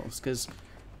something else? Because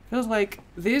feels like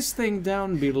this thing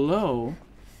down below.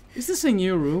 Is this a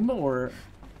new room or?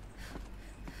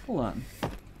 Hold on.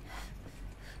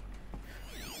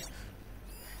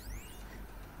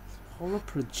 Holo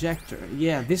projector.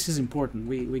 Yeah, this is important.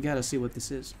 We gotta see what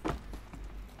this is.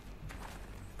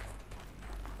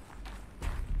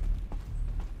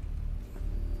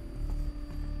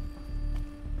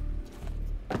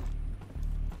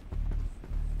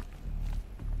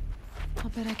 I'll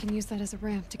bet I can use that as a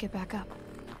ramp to get back up.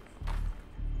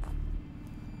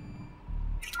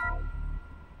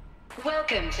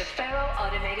 Welcome to Faro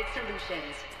Automated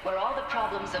Solutions, where all the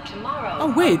problems of tomorrow.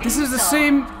 Oh wait, this is the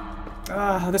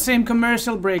same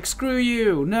commercial break. Screw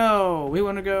you. No, we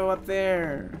want to go up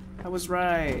there. I was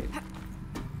right.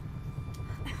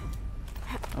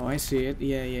 Oh, I see it.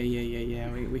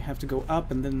 Yeah. We have to go up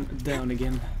and then down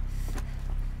again.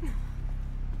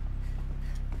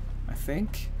 I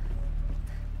think.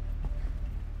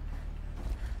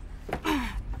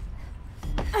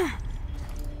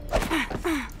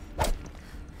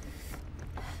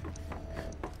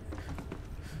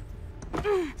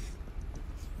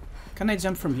 Can I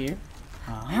jump from here?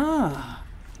 Ah!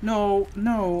 No,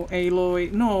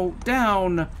 Aloy. No,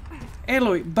 down!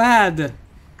 Aloy, bad!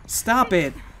 Stop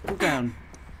it! Go down.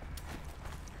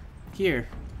 Here.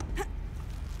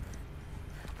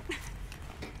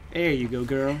 There you go,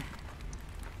 girl.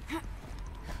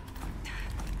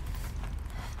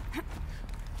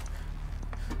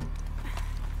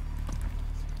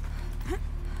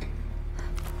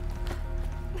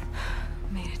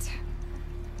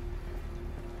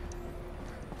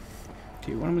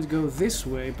 Okay, one would go this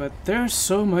way, but there's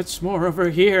so much more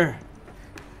over here.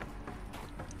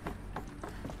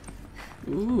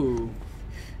 Ooh.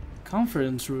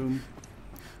 Conference room.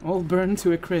 All burned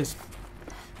to a crisp.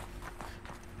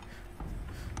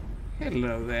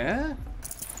 Hello there.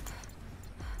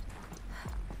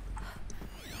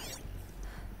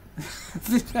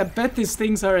 I bet these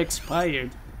things are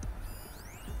expired.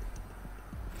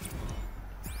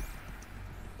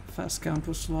 Fast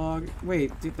campus log.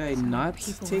 Wait, did I not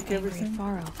take everything?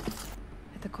 Faro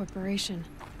at the corporation.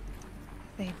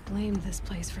 They blamed this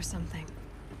place for something.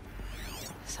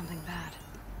 Something bad.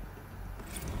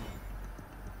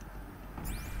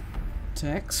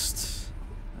 Text.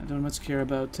 I don't much care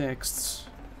about texts.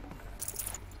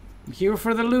 I'm here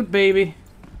for the loot, baby.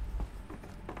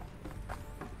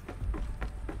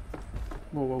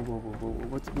 Whoa.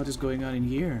 What is going on in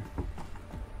here?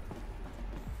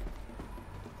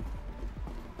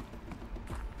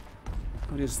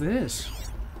 What is this?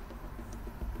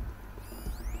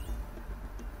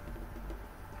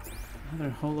 Another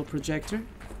holo projector?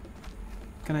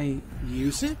 Can I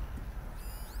use it?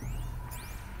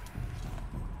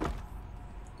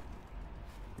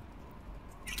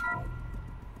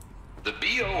 The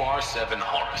BOR-7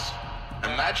 Horus.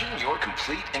 Imagine your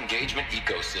complete engagement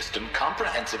ecosystem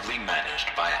comprehensively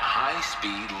managed by a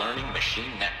high-speed learning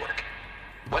machine network.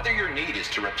 Whether your need is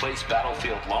to replace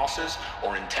battlefield losses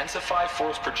or intensify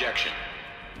force projection,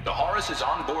 the Horus's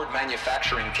onboard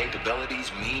manufacturing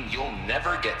capabilities mean you'll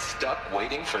never get stuck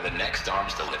waiting for the next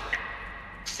arms delivery.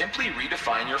 Simply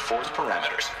redefine your force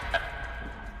parameters.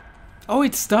 Oh,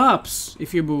 it stops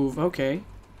if you move. Okay.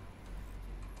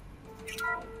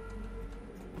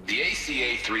 The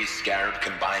ACA-3 Scarab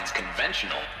combines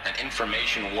conventional and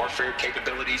information warfare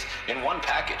capabilities in one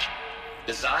package.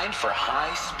 Designed for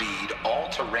high-speed,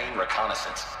 all-terrain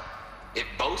reconnaissance, it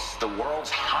boasts the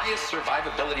world's highest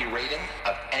survivability rating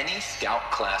of any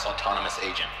Scout-class autonomous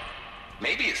agent.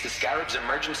 Maybe it's the Scarab's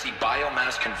emergency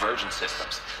biomass conversion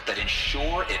systems that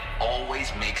ensure it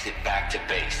always makes it back to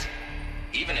base,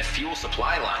 even if fuel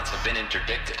supply lines have been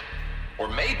interdicted. Or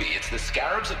maybe it's the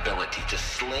Scarab's ability to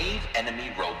slave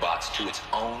enemy robots to its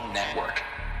own network.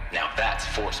 Now that's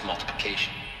force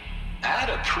multiplication. Add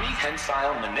a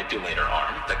prehensile manipulator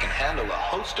arm that can handle a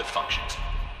host of functions,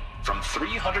 from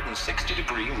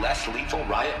 360-degree less lethal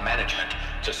riot management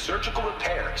to surgical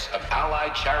repairs of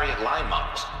Allied chariot line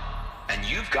models, and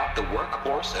you've got the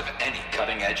workhorse of any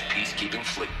cutting-edge peacekeeping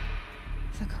fleet.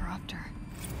 The Corruptor.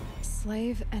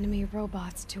 Slave enemy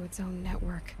robots to its own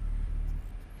network.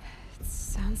 It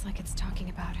sounds like it's talking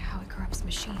about how it corrupts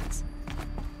machines.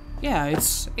 Yeah,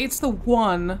 it's the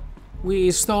one.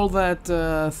 We stole that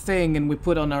thing and we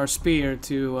put on our spear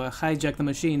to hijack the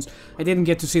machines. I didn't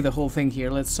get to see the whole thing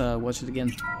here. Let's watch it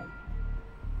again.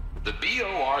 The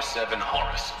BOR-7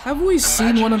 Horus. Have we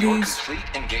seen one of these?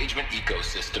 Complete engagement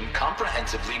ecosystem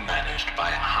comprehensively managed by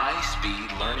a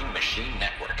high-speed learning machine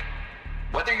network.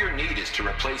 Whether your need is to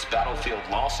replace battlefield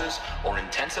losses or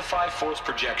intensify force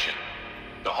projection,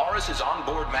 The Horus's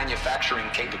onboard manufacturing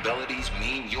capabilities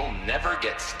mean you'll never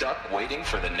get stuck waiting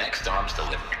for the next arms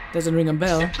delivery. Doesn't ring a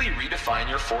bell. Simply redefine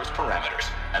your force parameters,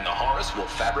 and the Horus will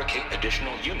fabricate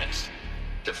additional units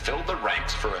to fill the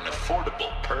ranks for an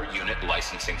affordable per-unit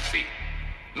licensing fee.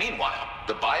 Meanwhile,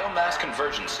 the biomass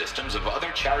conversion systems of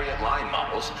other Chariot line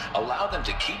models allow them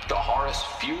to keep the Horus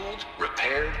fueled,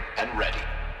 repaired, and ready,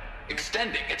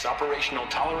 extending its operational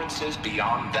tolerances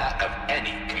beyond that of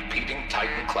any competing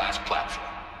Titan-class platform.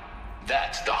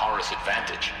 That's the Horus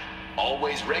advantage.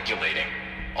 Always regulating,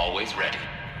 always ready.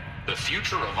 The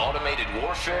future of automated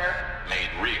warfare made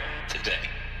real today.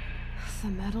 The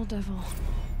Metal Devil.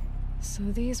 So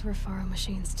these were Faro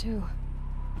machines too.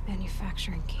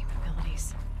 Manufacturing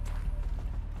capabilities.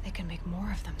 They can make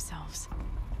more of themselves.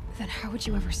 Then how would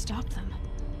you ever stop them?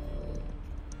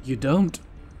 You don't.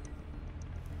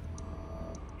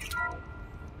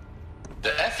 The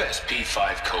FSP-5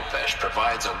 Kopesh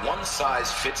provides a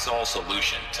one-size-fits-all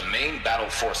solution to main battle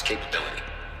force capability.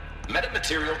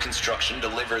 Metamaterial construction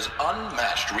delivers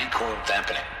unmatched recoil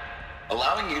dampening,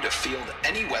 allowing you to field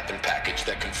any weapon package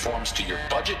that conforms to your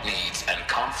budget needs and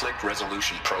conflict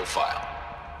resolution profile.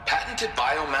 Patented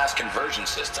biomass conversion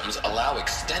systems allow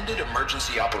extended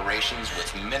emergency operations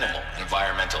with minimal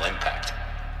environmental impact.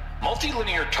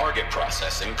 Multilinear target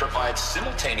processing provides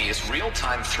simultaneous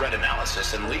real-time threat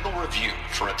analysis and legal review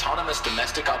for autonomous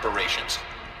domestic operations.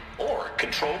 Or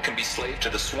control can be slaved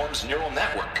to the swarm's neural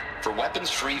network for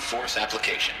weapons-free force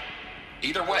application.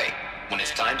 Either way, when it's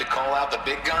time to call out the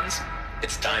big guns,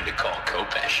 it's time to call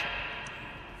Kopesh.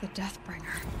 The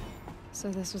Deathbringer. So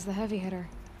this was the heavy hitter.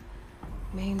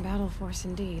 Main battle force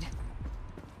indeed.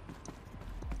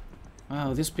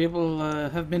 Wow, these people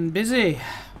have been busy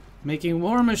making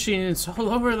war machines all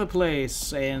over the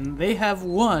place, and they have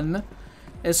one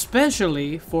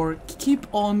especially for keep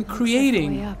on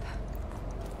creating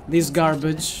this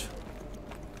garbage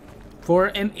for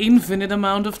an infinite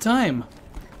amount of time.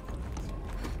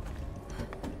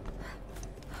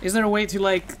 Is there a way to,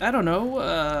 like, I don't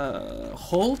know,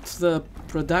 halt the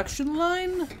production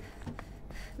line?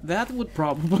 That would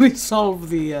probably solve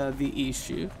the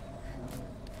issue.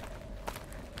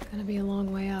 Gonna be a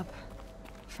long way up.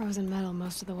 Frozen metal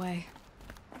most of the way.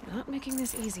 Not making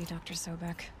this easy, Dr.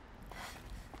 Sobek.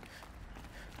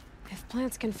 If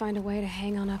plants can find a way to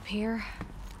hang on up here,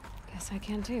 guess I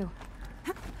can too.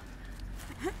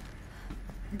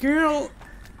 Girl,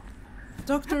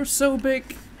 Dr.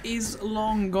 Sobek is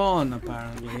long gone,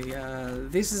 apparently.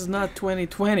 This is not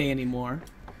 2020 anymore.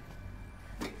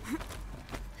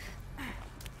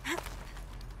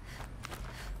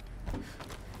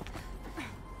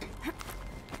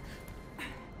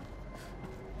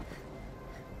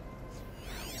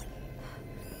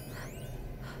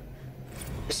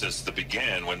 That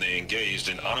began when they engaged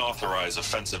in unauthorized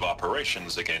offensive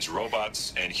operations against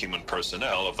robots and human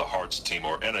personnel of the Hearts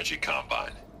Timor Energy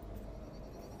Combine.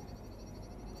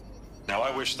 Now,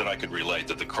 I wish that I could relate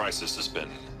that the crisis has been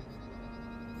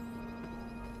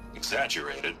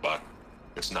exaggerated, but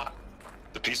it's not.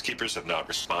 The Peacekeepers have not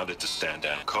responded to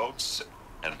stand-down codes,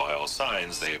 and by all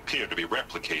signs, they appear to be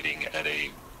replicating at a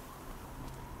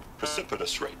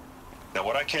precipitous rate. Now,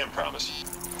 what I can promise,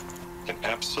 can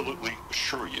absolutely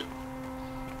assure you,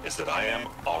 is that I am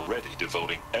already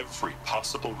devoting every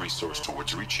possible resource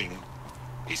towards reaching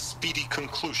a speedy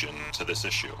conclusion to this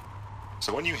issue.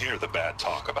 So when you hear the bad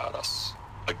talk about us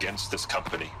against this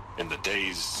company in the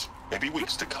days, maybe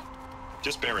weeks to come,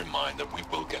 just bear in mind that we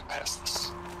will get past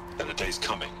this. And a day's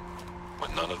coming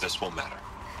when none of this will matter.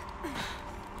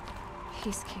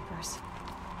 Peacekeepers.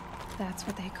 That's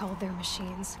what they called their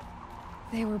machines.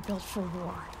 They were built for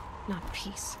war, not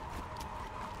peace.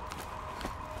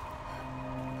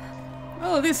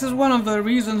 Oh, this is one of the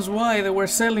reasons why they were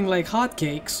selling like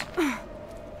hotcakes.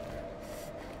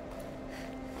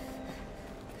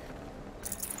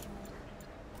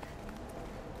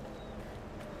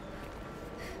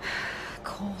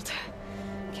 Cold.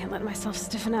 Can't let myself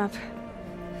stiffen up.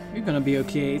 You're gonna be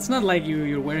okay. It's not like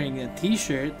you're wearing a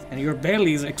t-shirt and your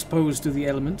belly is exposed to the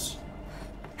elements.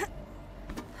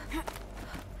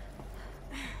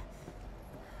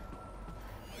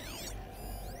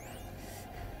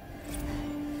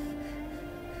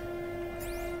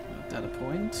 At a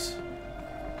point.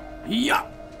 Yeah.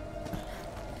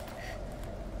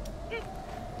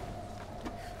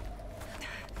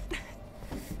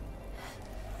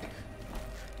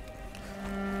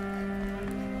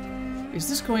 Is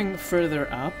this going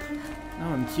further up?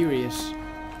 Now I'm curious.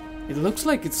 It looks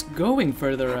like it's going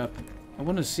further up. I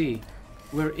want to see.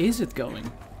 Where is it going?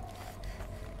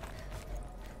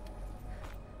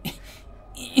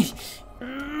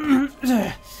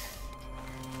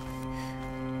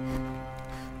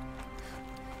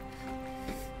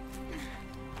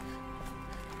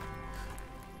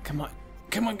 Come on.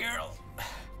 Come on, girl.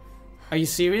 Are you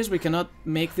serious? We cannot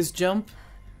make this jump?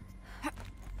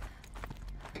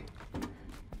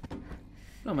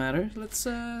 No matter. Let's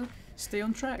stay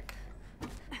on track.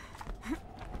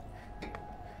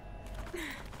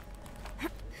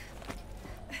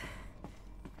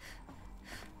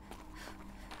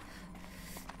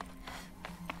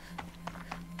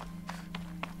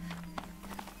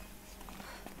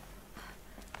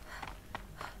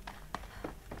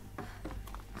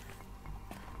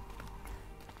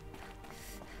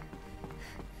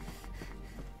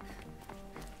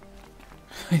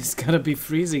 It's gotta be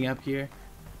freezing up here.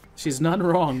 She's not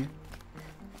wrong.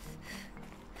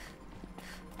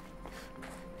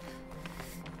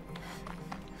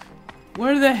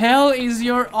 Where the hell is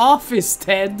your office,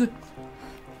 Ted?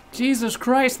 Jesus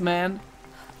Christ, man.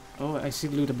 Oh, I see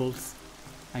lootables.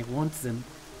 I want them.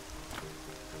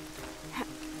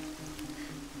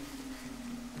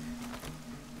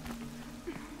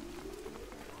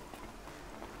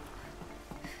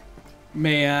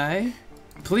 May I?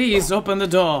 Please open the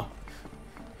door.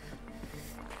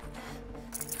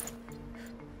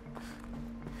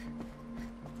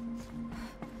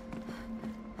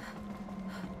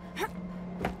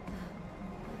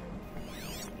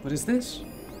 What is this?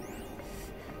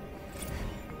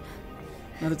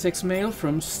 Another text mail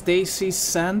from Stacy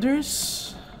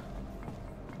Sanders?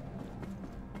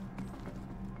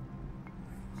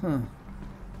 Huh.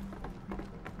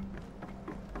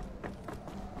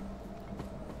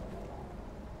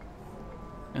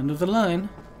 End of the line.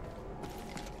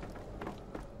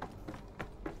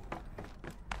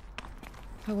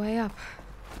 A way up.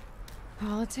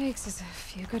 All it takes is a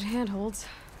few good handholds.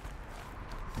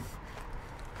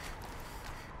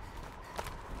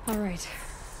 All right,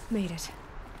 made it.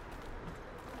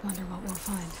 Wonder what we'll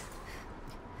find.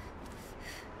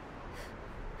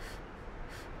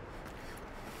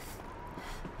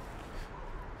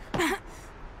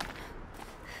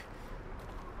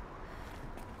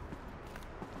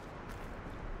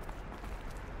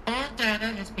 All data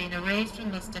has been erased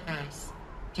from this device.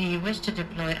 Do you wish to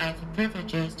deploy Alpha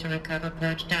privileges to recover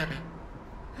purged data?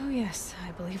 Oh yes,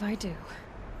 I believe I do.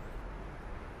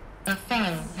 A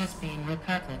file has been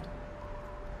recovered.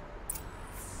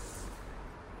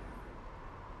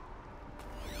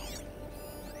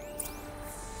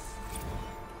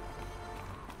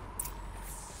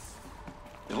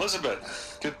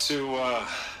 Elizabeth, good to,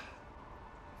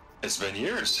 it's been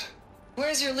years.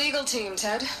 Where's your legal team,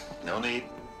 Ted? No need.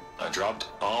 I dropped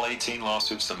all 18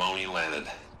 lawsuits the moment you landed.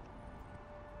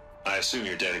 I assume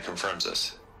your data confirms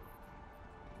this.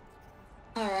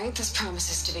 All right, this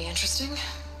promises to be interesting.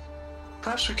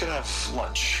 Perhaps we could have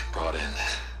lunch brought in.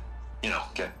 You know,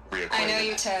 get reacquainted. I know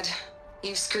you, Ted.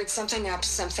 You screwed something up,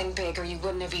 something big, or you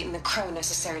wouldn't have eaten the crow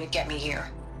necessary to get me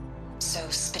here. So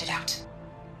spit it out.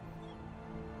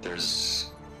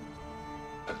 There's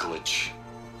a glitch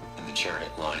in the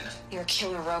chariot line. Your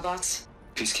killer robots?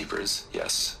 Peacekeepers,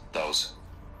 yes, those.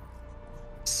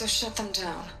 So shut them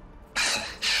down.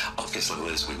 Obviously,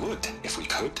 Liz, we would, if we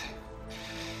could.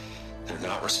 They're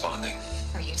not responding.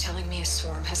 Are you telling me a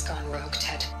swarm has gone rogue,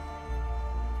 Ted?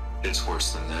 It's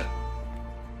worse than that.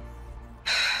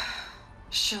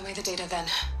 Show me the data then.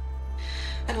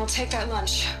 And I'll take that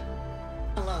lunch.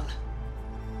 Alone.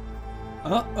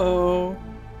 Uh-oh.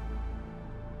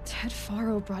 Ted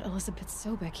Faro brought Elizabeth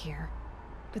Sobek here,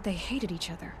 but they hated each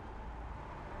other.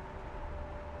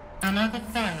 Another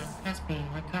file has been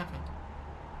recovered.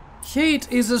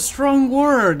 Hate is a strong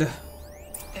word.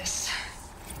 This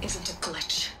isn't a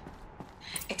glitch.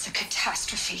 It's a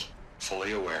catastrophe.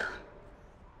 Fully aware.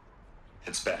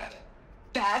 It's bad.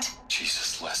 Bad?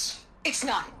 Jesus, Liz. It's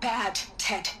not bad,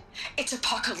 Ted. It's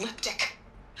apocalyptic.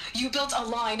 You built a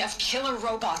line of killer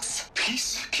robots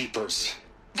Peacekeepers.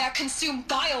 that consume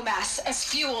biomass as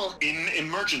fuel, In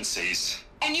emergencies.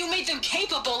 and you made them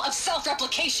capable of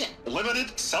self-replication.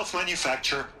 Limited,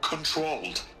 self-manufacture,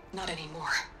 controlled. Not anymore.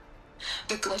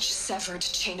 The glitch severed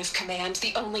chain of command.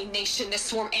 The only nation this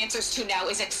swarm answers to now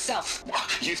is itself.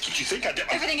 You think I did?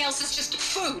 Everything else is just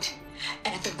food.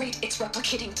 And at the rate it's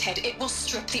replicating, Ted, it will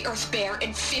strip the Earth bare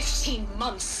in 15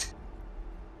 months.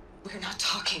 We're not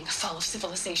talking fall of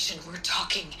civilization. We're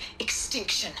talking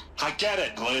extinction. I get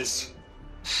it, Liz.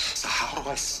 So how do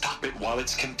I stop it while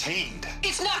it's contained?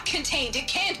 It's not contained. It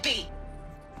can't be.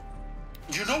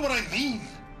 You know what I mean.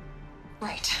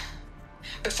 Right.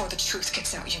 Before the truth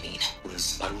gets out, you mean?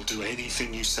 Liz, I will do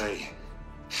anything you say.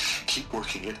 Keep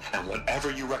working it, and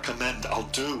whatever you recommend, I'll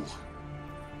do.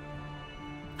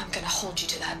 I'm gonna hold you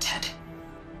to that, Ted.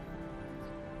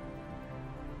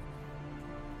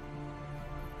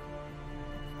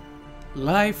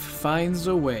 Life finds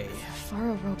a way.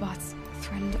 Faro robots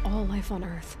threatened all life on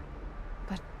Earth.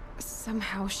 But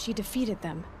somehow she defeated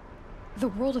them. The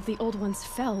world of the old ones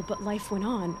fell, but life went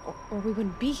on, or we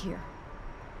wouldn't be here.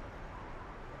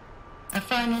 A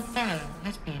final file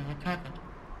has been recovered.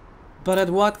 But at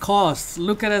what cost?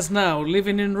 Look at us now,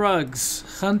 living in rugs,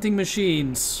 hunting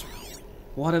machines.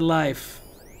 What a life.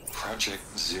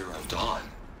 Project Zero Dawn.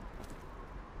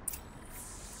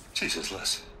 Jesus,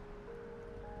 Liz.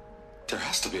 There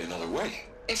has to be another way.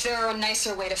 If there were a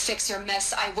nicer way to fix your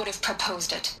mess, I would have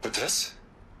proposed it. But this?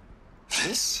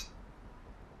 This?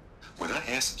 When I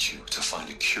asked you to find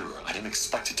a cure, I didn't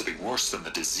expect it to be worse than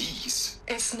the disease.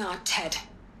 It's not, Ted.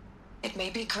 It may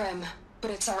be grim,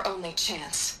 but it's our only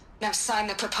chance. Now sign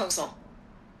the proposal.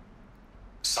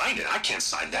 Sign it? I can't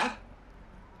sign that.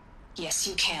 Yes,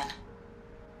 you can.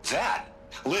 That?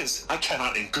 Liz, I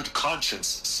cannot in good conscience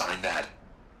sign that.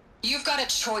 You've got a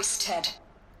choice, Ted.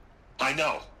 I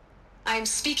know. I am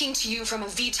speaking to you from a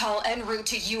VTOL en route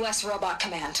to U.S. Robot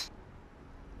Command.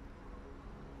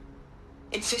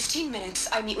 In 15 minutes,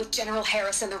 I meet with General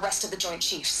Harris and the rest of the Joint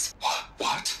Chiefs.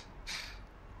 What?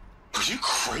 Are you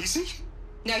crazy?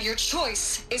 Now your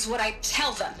choice is what I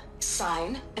tell them.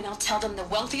 Sign, and I'll tell them the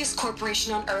wealthiest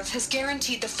corporation on Earth has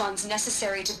guaranteed the funds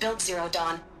necessary to build Zero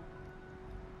Dawn.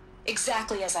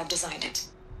 Exactly as I've designed it.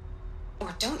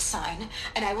 Or don't sign,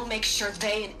 and I will make sure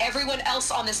they and everyone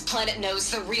else on this planet knows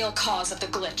the real cause of the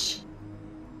glitch.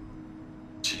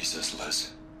 Jesus,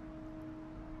 Liz.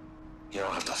 You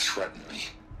don't have to threaten me.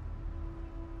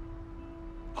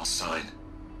 I'll sign.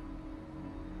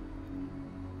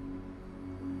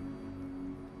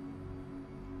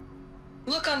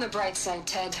 Look on the bright side,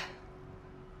 Ted.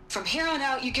 From here on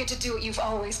out, you get to do what you've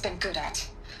always been good at.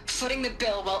 Footing the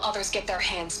bill while others get their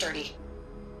hands dirty.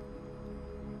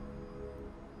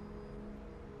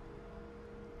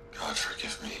 God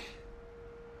forgive me.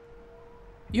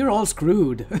 You're all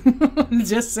screwed.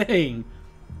 Just saying.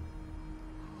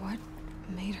 What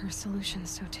made her solution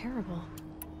so terrible?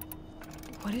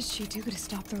 What did she do to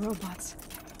stop the robots?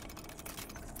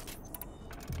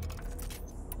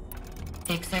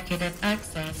 Executive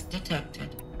access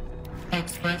detected.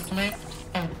 Express lift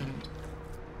opened.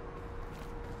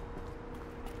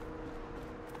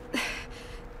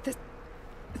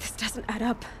 This doesn't add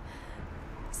up.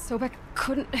 Sobek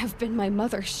couldn't have been my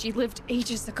mother. She lived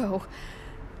ages ago.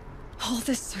 All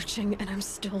this searching, and I'm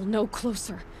still no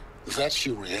closer. That's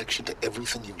your reaction to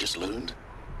everything you've just learned?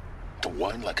 To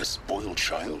whine like a spoiled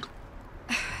child?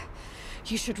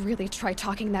 You should really try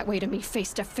talking that way to me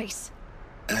face to face.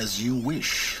 As you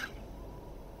wish.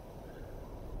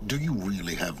 Do you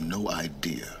really have no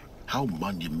idea how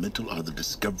monumental are the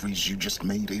discoveries you just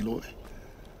made, Aloy?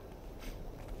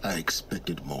 I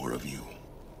expected more of you.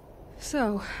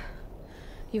 So,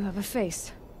 you have a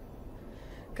face.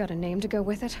 Got a name to go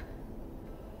with it?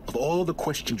 Of all the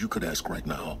questions you could ask right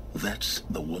now, that's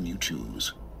the one you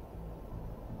choose.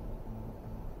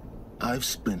 I've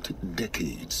spent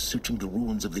decades searching the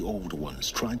ruins of the old ones,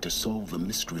 trying to solve the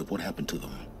mystery of what happened to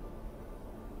them.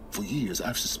 For years,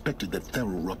 I've suspected that Faro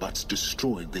robots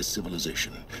destroyed their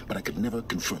civilization, but I could never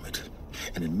confirm it.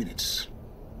 And in minutes,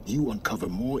 you uncover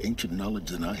more ancient knowledge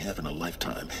than I have in a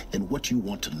lifetime. And what you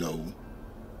want to know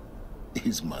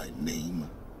is my name.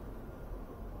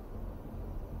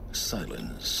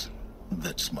 Silence.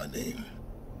 That's my name.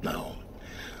 Now,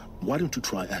 why don't you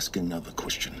try asking another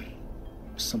question?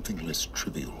 Something less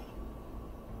trivial.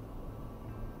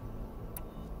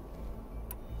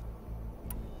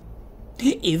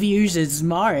 If you're so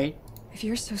smart. If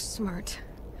you're so smart,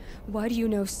 why do you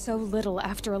know so little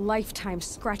after a lifetime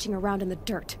scratching around in the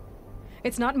dirt?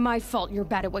 It's not my fault you're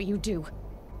bad at what you do.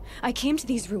 I came to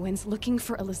these ruins looking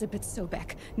for Elizabeth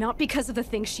Sobek, not because of the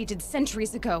things she did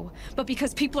centuries ago, but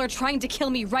because people are trying to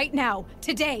kill me right now,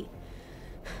 today.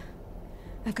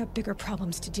 I've got bigger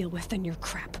problems to deal with than your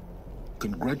crap.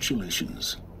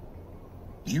 Congratulations.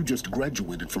 You just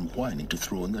graduated from whining to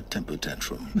throwing a temper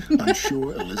tantrum. I'm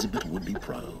sure Elizabeth would be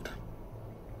proud.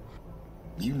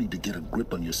 You need to get a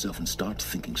grip on yourself and start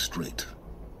thinking straight.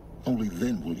 Only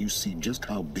then will you see just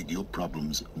how big your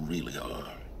problems really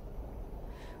are.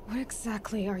 What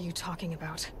exactly are you talking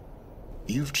about?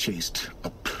 You've chased a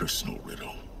personal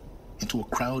riddle into a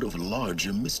crowd of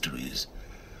larger mysteries.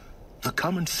 The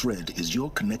common thread is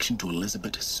your connection to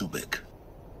Elizabeth Sobek.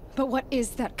 But what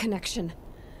is that connection?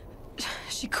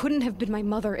 She couldn't have been my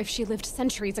mother if she lived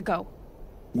centuries ago.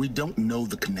 We don't know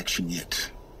the connection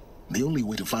yet. The only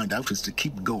way to find out is to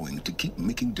keep going, to keep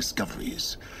making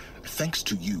discoveries. Thanks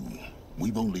to you,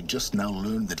 we've only just now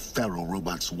learned that Faro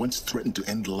robots once threatened to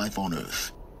end life on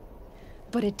Earth.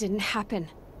 But it didn't happen.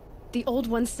 The Old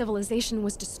One's civilization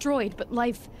was destroyed, but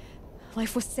life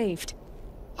was saved.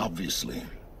 Obviously.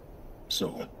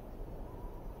 So,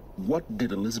 what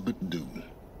did Elizabeth do?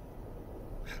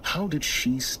 How did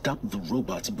she stop the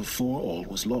robots before all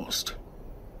was lost?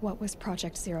 What was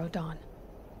Project Zero Dawn?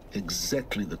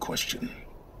 Exactly the question.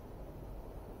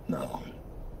 Now,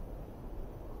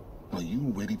 are you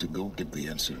ready to go get the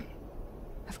answer?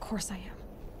 Of course I am.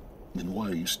 Then why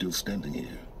are you still standing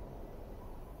here?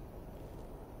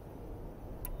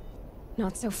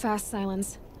 Not so fast,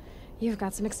 Silence. You've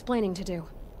got some explaining to do.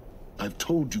 I've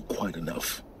told you quite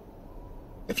enough.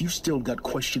 If you still got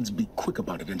questions, be quick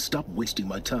about it and stop wasting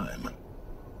my time.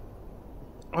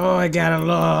 Oh, I got a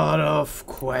lot of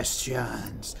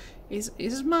questions.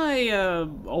 Is my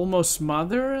almost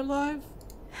mother alive?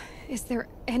 Is there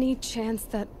any chance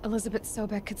that Elizabeth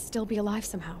Sobek could still be alive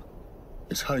somehow?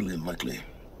 It's highly unlikely,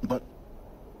 but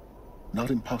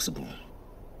not impossible.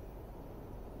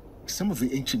 Some of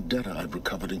the ancient data I've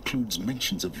recovered includes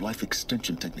mentions of life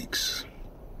extension techniques.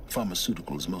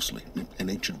 Pharmaceuticals mostly, an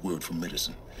ancient word for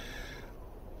medicine.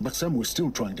 But some were still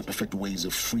trying to perfect ways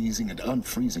of freezing and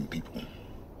unfreezing people.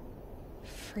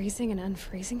 Freezing and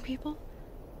unfreezing people?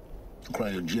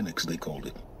 Cryogenics, they called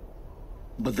it.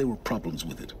 But there were problems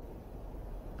with it.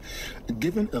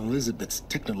 Given Elizabeth's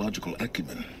technological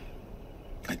acumen,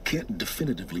 I can't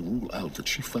definitively rule out that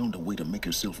she found a way to make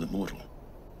herself immortal.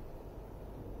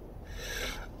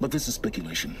 But this is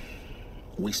speculation.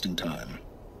 Wasting time.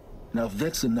 Now, if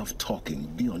that's enough talking,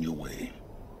 be on your way.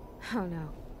 Oh no.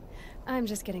 I'm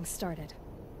just getting started.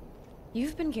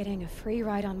 You've been getting a free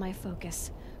ride on my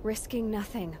focus, risking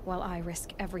nothing while I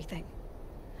risk everything.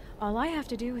 All I have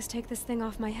to do is take this thing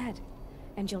off my head,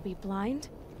 and you'll be blind,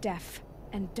 deaf,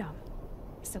 and dumb.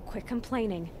 So quit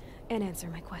complaining and answer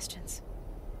my questions.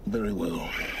 Very well.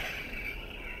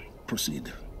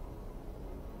 Proceed.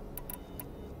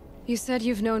 You said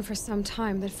you've known for some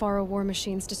time that Faro war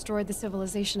machines destroyed the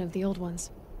civilization of the old ones.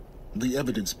 The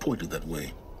evidence pointed that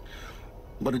way.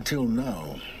 But until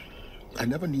now, I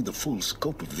never knew the full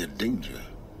scope of their danger.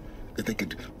 That they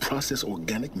could process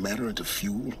organic matter into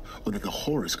fuel, or that the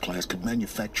Horus class could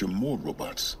manufacture more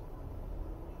robots.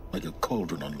 Like a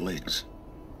cauldron on legs.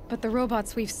 But the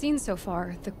robots we've seen so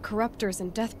far, the Corruptors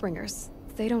and Deathbringers,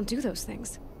 they don't do those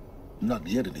things. Not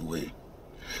yet, anyway.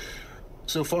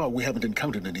 So far, we haven't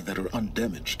encountered any that are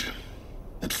undamaged.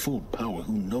 At full power,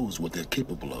 who knows what they're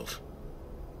capable of?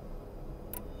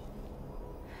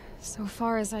 So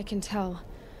far as I can tell,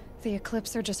 the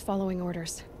Eclipse are just following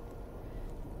orders.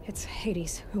 It's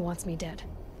Hades who wants me dead.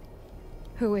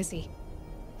 Who is he?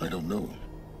 I don't know.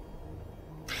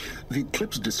 The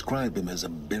Eclipse describe him as a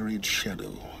buried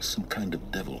shadow, some kind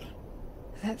of devil.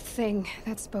 That thing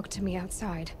that spoke to me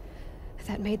outside,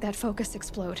 that made that focus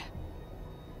explode.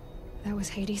 That was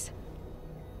Hades?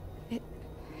 It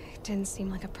didn't seem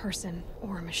like a person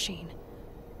or a machine.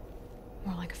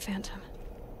 More like a phantom.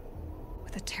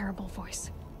 With a terrible voice.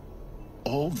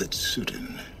 All that's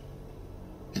certain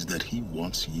is that he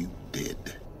wants you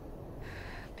dead.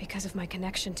 Because of my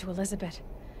connection to Elizabeth.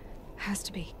 Has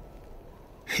to be.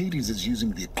 Hades is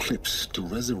using the Eclipse to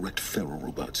resurrect Pharaoh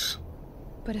robots.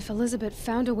 But if Elizabeth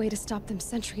found a way to stop them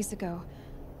centuries ago,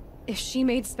 if she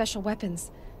made special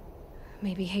weapons,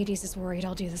 maybe Hades is worried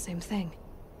I'll do the same thing.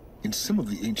 In some of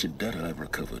the ancient data I've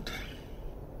recovered,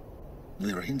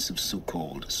 there are hints of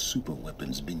so-called super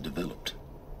weapons being developed.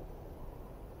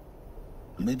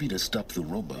 Maybe to stop the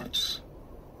robots,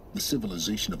 the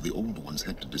civilization of the old ones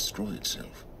had to destroy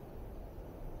itself.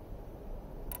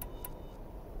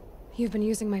 You've been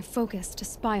using my focus to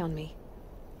spy on me.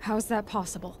 How's that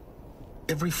possible?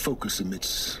 Every focus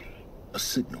emits a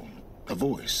signal, a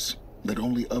voice, that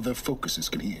only other focuses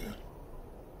can hear.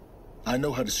 I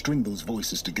know how to string those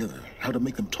voices together, how to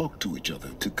make them talk to each other,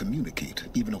 to communicate,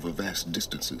 even over vast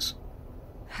distances.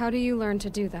 How do you learn to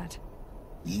do that?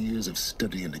 Years of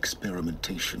study and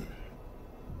experimentation.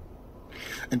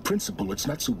 In principle, it's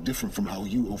not so different from how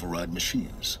you override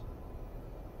machines.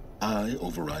 I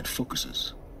override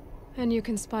focuses. And you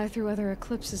can spy through other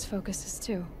Eclipse's focuses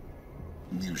too.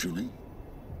 Usually.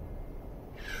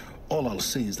 All I'll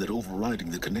say is that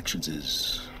overriding the connections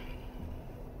is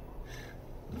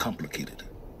complicated.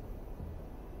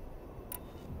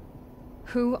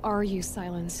 Who are you,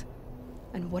 Silence?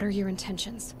 And what are your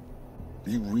intentions?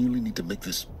 You really need to make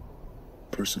this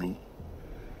personal?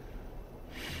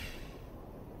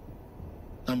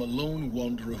 I'm a lone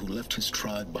wanderer who left his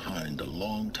tribe behind a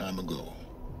long time ago.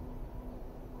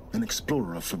 An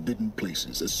explorer of forbidden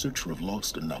places, a searcher of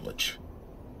lost knowledge.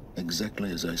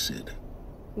 Exactly as I said.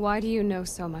 Why do you know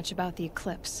so much about the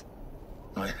Eclipse?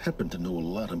 I happen to know a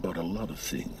lot about a lot of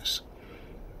things.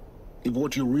 If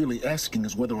what you're really asking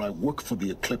is whether I work for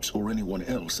the Eclipse or anyone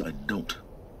else, I don't.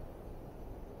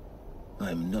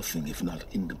 I am nothing if not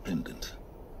independent.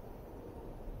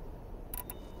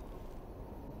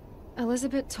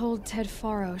 Elizabeth told Ted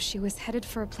Faro she was headed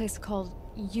for a place called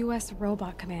U.S.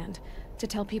 Robot Command to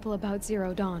tell people about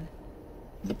Zero Dawn.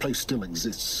 The place still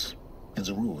exists, as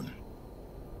a ruin.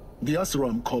 The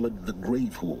Asaram call it the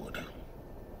Grave Horde.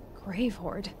 Grave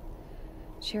Horde?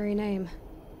 Cheery name.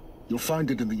 You'll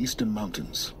find it in the Eastern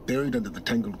Mountains, buried under the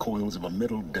tangled coils of a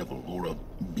metal devil, or a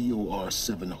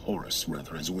BOR-7 Horus,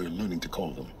 rather, as we're learning to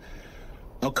call them.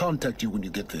 I'll contact you when you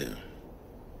get there.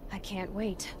 I can't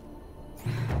wait.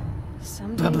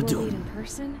 Someday we'll meet in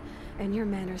person, and your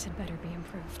manners had better be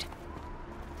improved.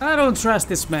 I don't trust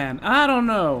this man. I don't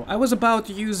know. I was about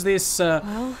to use this,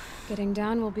 well, getting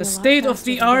down will be the a lot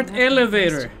state-of-the-art faster than that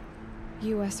elevator. first.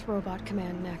 U.S. Robot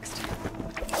Command next.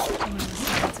 Join the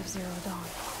Science of Zero Dawn.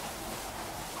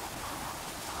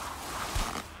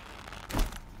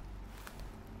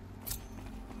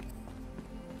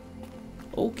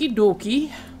 Okie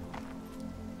dokie.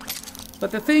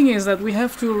 But the thing is that we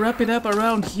have to wrap it up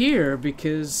around here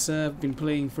because I've been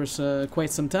playing for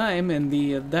quite some time and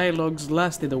the dialogues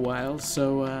lasted a while,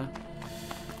 so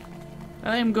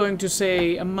I am going to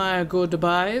say my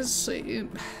goodbyes.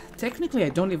 Technically, I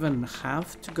don't even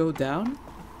have to go down.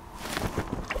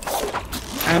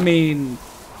 I mean,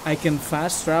 I can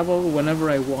fast travel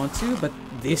whenever I want to, but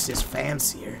this is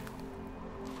fancier.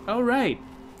 Alright.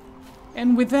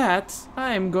 And with that,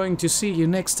 I'm going to see you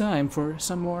next time for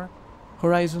some more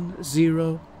Horizon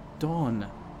Zero Dawn.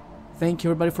 Thank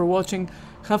you everybody for watching.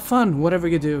 Have fun, whatever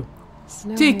you do.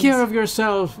 Snow Take is care of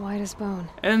yourself. white as bone.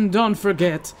 And don't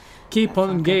forget, keep That on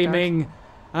felt good, gaming.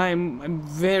 I'm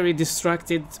very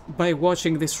distracted by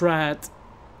watching this rat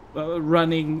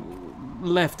running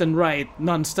left and right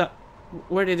non-stop.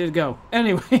 Where did it go?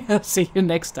 Anyway, I'll see you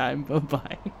next time.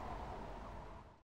 Bye-bye.